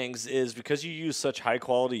of the things is because you use such high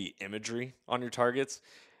quality imagery on your targets,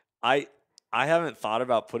 I haven't thought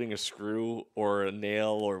about putting a screw or a nail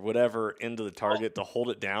or whatever into the target to hold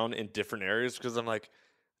it down in different areas because I'm like,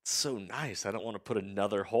 it's so nice. I don't want to put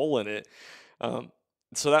another hole in it.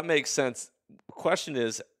 So that makes sense. Question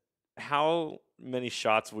is, how many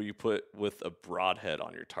shots will you put with a broadhead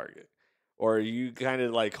on your target? Or you kind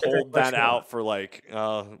of like hold that out for like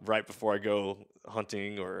right before I go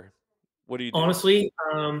hunting, or what do you do? Honestly,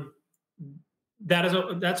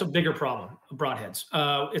 that's a bigger problem. Broadheads.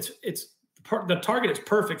 The target is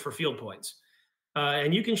perfect for field points,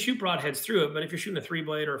 and you can shoot broadheads through it. But if you're shooting a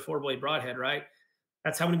 3-blade or a 4-blade broadhead, right,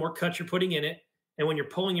 that's how many more cuts you're putting in it. And when you're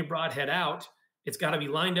pulling your broadhead out, it's got to be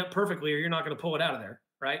lined up perfectly, or you're not going to pull it out of there,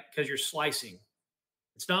 right? Because you're slicing.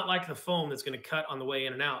 It's not like the foam that's going to cut on the way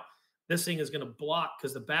in and out. This thing is going to block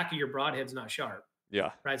because the back of your broadhead's not sharp. Yeah.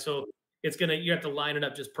 Right. So you have to line it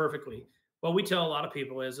up just perfectly. What we tell a lot of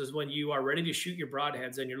people is when you are ready to shoot your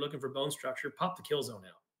broadheads and you're looking for bone structure, pop the kill zone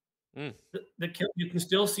out. You can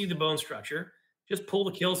still see the bone structure. Just pull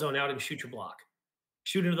the kill zone out and shoot your block.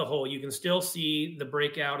 Shoot into the hole. You can still see the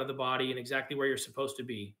breakout of the body and exactly where you're supposed to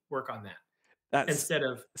be. Work on that. That's instead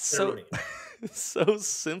of so so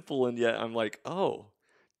simple, and yet I'm like, oh,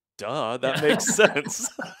 duh, that makes sense.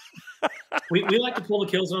 we like to pull the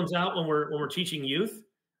kill zones out when we're teaching youth,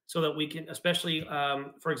 so that we can, especially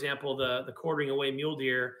for example, the quartering away mule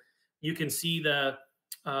deer, you can see the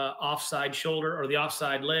offside shoulder or the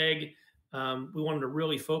offside leg. We want them to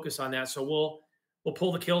really focus on that, so we'll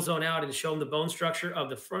pull the kill zone out and show them the bone structure of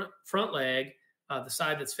the front leg, the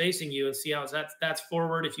side that's facing you, and see how that's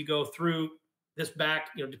forward. If you go through this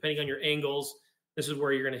back, depending on your angles, this is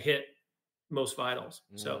where you're going to hit most vitals.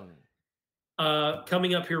 So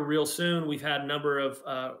coming up here real soon, we've had a number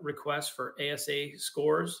of requests for ASA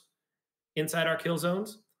scores inside our kill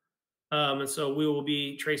zones. And so we will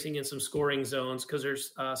be tracing in some scoring zones because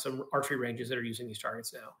there's some archery ranges that are using these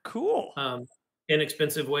targets now. Cool.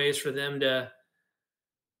 Inexpensive ways for them to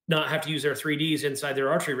not have to use their 3Ds inside their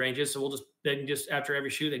archery ranges. So they can just after every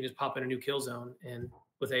shoot, they can just pop in a new kill zone and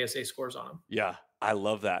with ASA scores on them. Yeah, I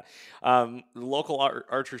love that. Local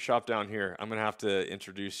archery shop down here, I'm gonna have to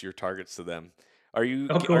introduce your targets to them. Are you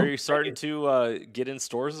cool. Are you starting to get in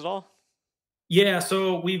stores at all? Yeah,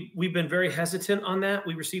 so we've been very hesitant on that.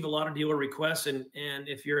 We receive a lot of dealer requests, and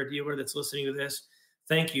if you're a dealer that's listening to this,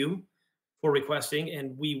 thank you for requesting,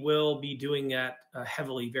 and we will be doing that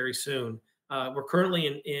heavily very soon. We're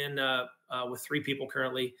currently in with 3 people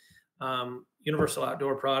currently. Universal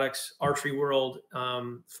Outdoor Products, Archery World,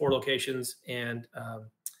 4 locations, and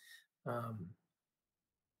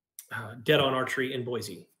Dead On Archery in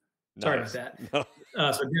Boise. Nice. Sorry about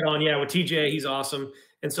that. So Dead On, yeah, with TJ, he's awesome.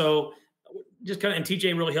 And so and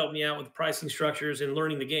TJ really helped me out with pricing structures and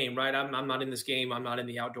learning the game, right? I'm not in this game. I'm not in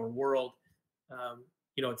the outdoor world.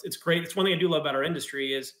 It's great. It's one thing I do love about our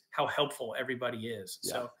industry is how helpful everybody is.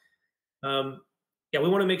 Yeah. So, we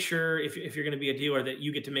want to make sure if you're going to be a dealer that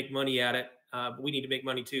you get to make money at it. But we need to make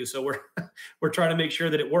money too. So we're trying to make sure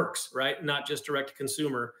that it works, right? Not just direct to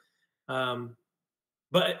consumer.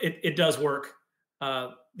 But it does work.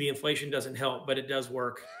 The inflation doesn't help, but it does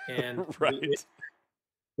work. And right.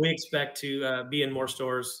 We expect to be in more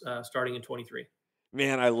stores starting in 23.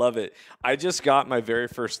 Man, I love it. I just got my very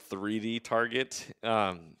first 3D target.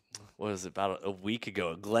 What was it, about a week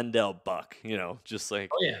ago? A Glendale buck, just like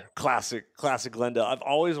classic Glendale. I've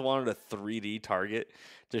always wanted a 3D target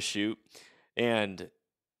to shoot. And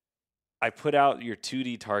I put out your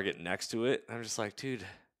 2D target next to it. And I'm just like, dude,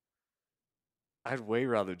 I'd way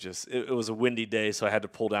rather just, it was a windy day, so I had to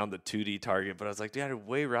pull down the 2D target. But I was like, dude, I'd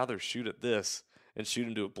way rather shoot at this and shoot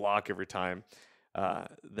into a block every time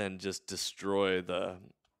than just destroy the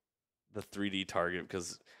 3D target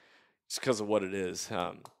just because of what it is.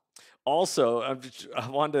 Also, I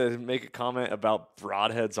wanted to make a comment about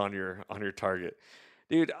broadheads on your target,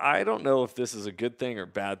 dude. I don't know if this is a good thing or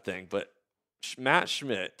bad thing, but Matt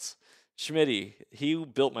Schmitty, he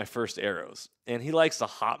built my first arrows, and he likes to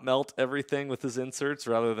hot melt everything with his inserts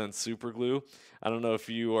rather than super glue. I don't know if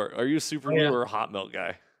you are you a super Oh, glue yeah. or a hot melt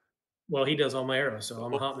guy? Well, he does all my arrows, so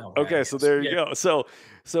I'm a hot melt guy, I Okay, so guess. there you Yeah. go.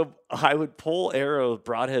 So I would pull arrow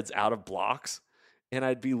broadheads out of blocks, and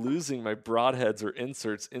I'd be losing my broadheads or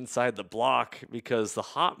inserts inside the block because the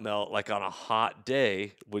hot melt, like on a hot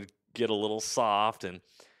day, would get a little soft, and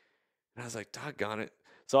I was like, doggone it.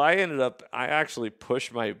 So I actually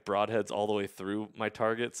push my broadheads all the way through my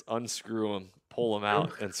targets, unscrew them, pull them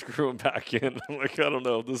out, and screw them back in. I'm like, I don't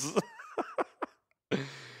know. This is.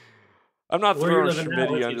 I'm not Where you're throwing living now,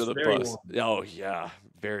 Schmitty it under gets the very bus. warm. Oh yeah,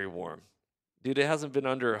 very warm, dude. It hasn't been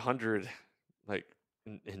under 100 like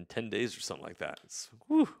in 10 days or something like that.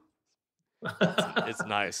 It's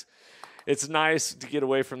nice. It's nice to get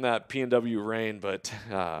away from that P&W rain, but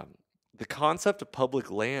the concept of public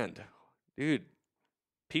land, dude.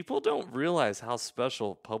 People don't realize how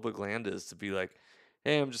special public land is to be like,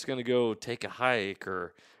 hey, I'm just gonna go take a hike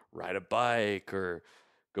or ride a bike or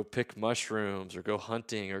go pick mushrooms or go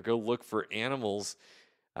hunting or go look for animals.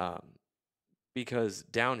 Um, because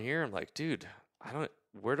down here, I'm like, dude,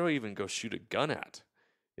 where do I even go shoot a gun at?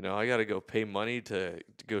 I got to go pay money to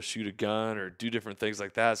go shoot a gun or do different things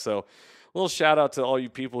like that. So, a little shout out to all you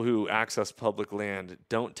people who access public land.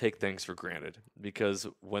 Don't take things for granted because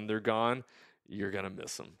when they're gone, you're going to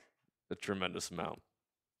miss them a tremendous amount.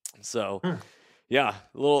 So, Hmm. yeah,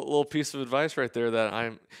 little piece of advice right there that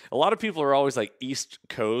a lot of people are always like East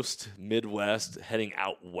Coast, Midwest, heading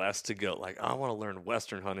out west to go like, I want to learn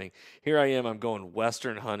Western hunting. Here I am, I'm going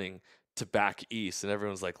Western hunting to back east, and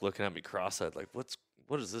everyone's like looking at me cross-eyed like,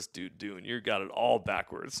 what is this dude doing? You got it all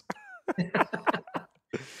backwards.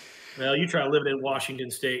 Well, you try living in Washington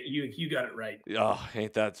State, you got it right. Oh,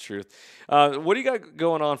 ain't that the truth? What do you got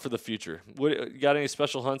going on for the future? You got any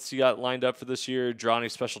special hunts you got lined up for this year? Draw any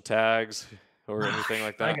special tags or anything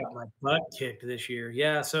like I that? got my butt kicked this year.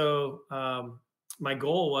 Yeah, so my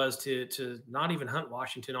goal was to not even hunt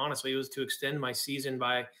Washington. Honestly, it was to extend my season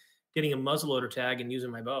by getting a muzzleloader tag and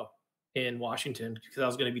using my bow in Washington because I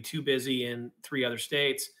was going to be too busy in 3 other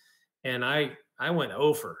states, and I went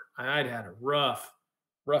over. I'd had a rough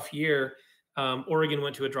year. Oregon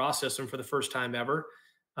went to a draw system for the first time ever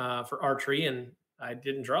for archery, and I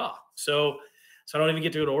didn't draw. So I don't even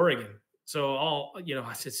get to go to Oregon. So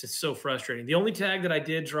it's so frustrating. The only tag that I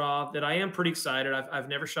did draw that I am pretty excited. I've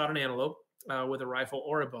never shot an antelope with a rifle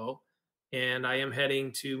or a bow, and I am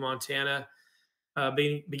heading to Montana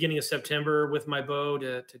beginning of September with my bow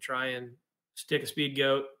to try and stick a speed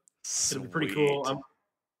goat. It'll be pretty cool. Sweet. I'm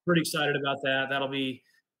pretty excited about that. That'll be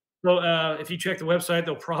so. If you check the website,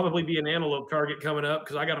 there'll probably be an antelope target coming up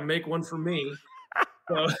because I got to make one for me.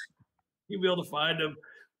 So you'll be able to find them.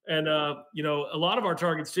 And a lot of our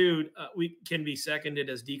targets too, we can be seconded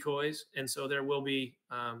as decoys, and so there will be.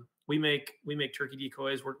 We make turkey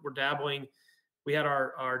decoys. We're dabbling. We had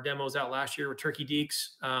our demos out last year with turkey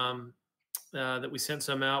deeks that we sent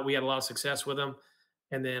some out. We had a lot of success with them,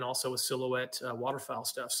 and then also with silhouette waterfowl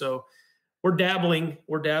stuff. So we're dabbling.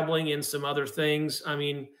 We're dabbling in some other things. I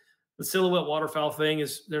mean, the silhouette waterfowl thing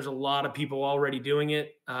is there's a lot of people already doing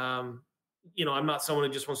it. I'm not someone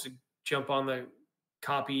who just wants to jump on the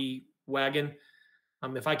copy wagon.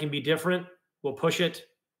 If I can be different, we'll push it.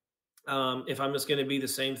 If I'm just going to be the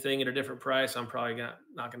same thing at a different price, I'm probably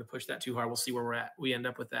not going to push that too hard. We'll see where we end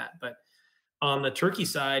up with that. But on the turkey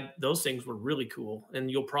side, those things were really cool, and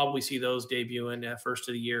you'll probably see those debuting first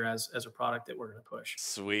of the year as a product that we're going to push.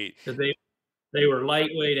 Sweet. Because they were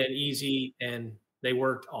lightweight and easy, and they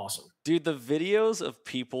worked awesome. Dude, the videos of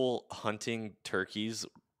people hunting turkeys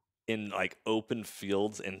in like open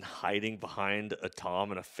fields and hiding behind a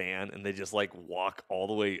tom and a fan, and they just like walk all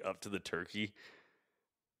the way up to the turkey.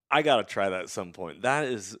 I gotta try that at some point. That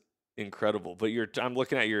is incredible. But I'm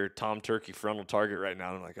looking at your tom turkey frontal target right now,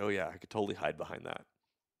 and I'm like, oh yeah, I could totally hide behind that.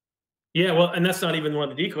 Yeah, well, and that's not even one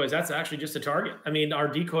of the decoys. That's actually just a target. I mean, our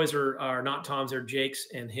decoys are not toms; they're jakes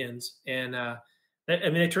and hens, and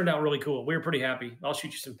they turned out really cool. We were pretty happy. I'll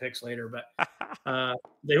shoot you some pics later, but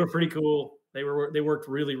they were pretty cool. They worked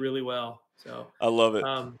really, really well. So I love it.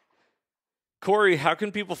 Corey, how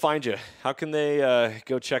can people find you? How can they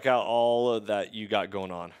go check out all of that you got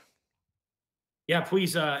going on? Yeah,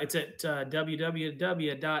 please. It's at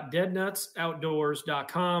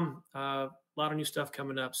www.deadnutsoutdoors.com. A lot of new stuff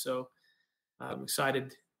coming up. So I'm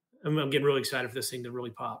excited. I'm getting really excited for this thing to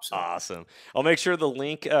really pop. So Awesome. I'll make sure the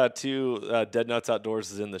link to Dead Nuts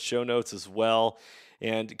Outdoors is in the show notes as well.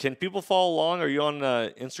 And can people follow along? Are you on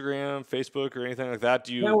Instagram, Facebook, or anything like that?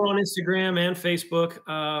 Do yeah, you? we're on Instagram and Facebook.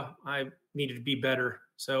 I needed to be better.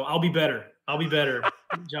 So I'll be better. I'll be better.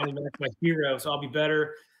 Johnny Mac's my hero. So I'll be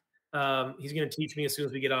better. He's going to teach me as soon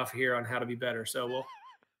as we get off here on how to be better. So we'll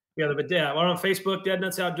together. But yeah, we're on Facebook,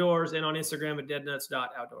 Deadnuts Outdoors, and on Instagram at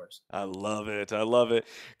deadnuts.outdoors. I love it. I love it.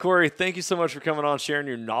 Corey, thank you so much for coming on, sharing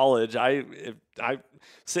your knowledge. I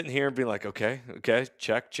sitting here and being like, okay,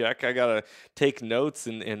 check. I gotta take notes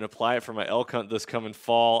and apply it for my elk hunt this coming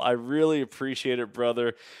fall. I really appreciate it,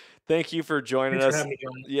 brother. Thank you for joining Thanks for us. having me,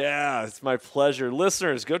 John. Yeah, it's my pleasure.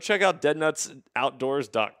 Listeners, go check out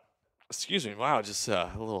deadnutsoutdoors.com. Excuse me. Wow, just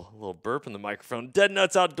a little burp in the microphone.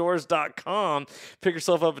 Deadnutsoutdoors.com. Pick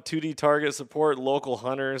yourself up a 2D target. Support local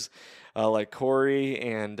hunters like Corey,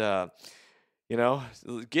 and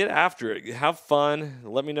get after it. Have fun.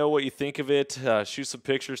 Let me know what you think of it. Shoot some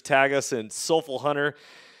pictures. Tag us in Soulful Hunter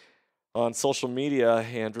on social media.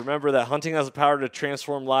 And remember that hunting has the power to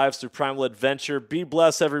transform lives through primal adventure. Be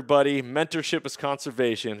blessed, everybody. Mentorship is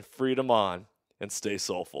conservation. Freedom on, and stay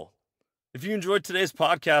soulful. If you enjoyed today's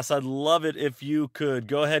podcast, I'd love it if you could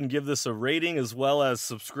go ahead and give this a rating as well as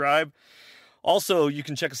subscribe. Also, you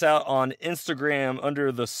can check us out on Instagram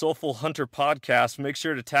under the Soulful Hunter Podcast. Make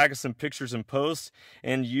sure to tag us in pictures and posts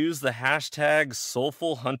and use the hashtag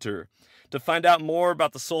Soulful Hunter. To find out more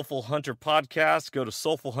about the Soulful Hunter Podcast, go to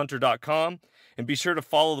soulfulhunter.com and be sure to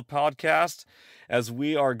follow the podcast as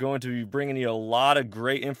we are going to be bringing you a lot of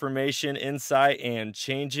great information, insight, and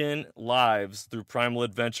changing lives through primal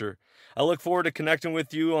adventure. I look forward to connecting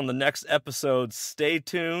with you on the next episode. Stay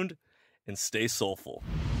tuned and stay soulful.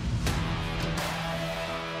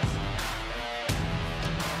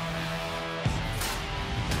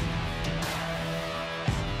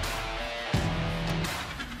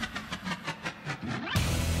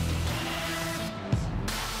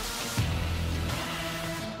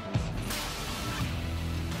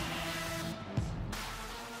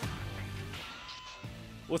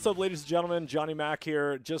 What's up, ladies and gentlemen? Johnny Mac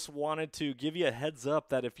here. Just wanted to give you a heads up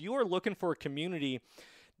that if you are looking for a community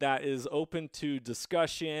that is open to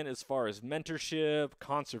discussion as far as mentorship,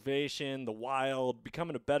 conservation, the wild,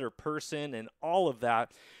 becoming a better person, and all of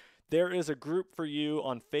that, there is a group for you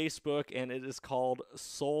on Facebook, and it is called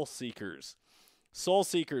Soul Seekers. Soul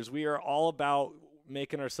Seekers, we are all about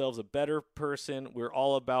making ourselves a better person. We're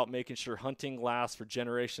all about making sure hunting lasts for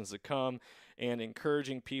generations to come and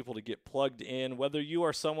encouraging people to get plugged in. Whether you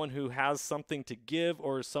are someone who has something to give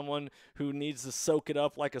or someone who needs to soak it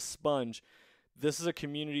up like a sponge, this is a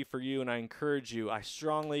community for you, and I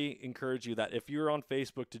strongly encourage you that if you're on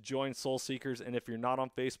Facebook to join Soul Seekers, and if you're not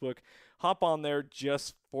on Facebook, hop on there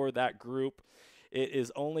just for that group. It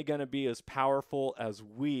is only going to be as powerful as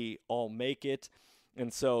we all make it.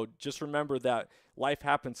 And so just remember that life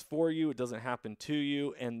happens for you, it doesn't happen to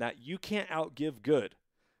you, and that you can't outgive good.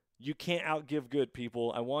 You can't outgive good,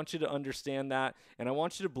 people. I want you to understand that, and I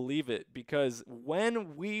want you to believe it, because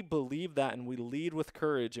when we believe that and we lead with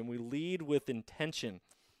courage and we lead with intention,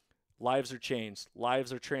 lives are changed.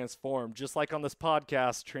 Lives are transformed. Just like on this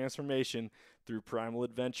podcast, transformation through primal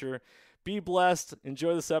adventure. Be blessed.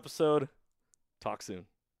 Enjoy this episode. Talk soon.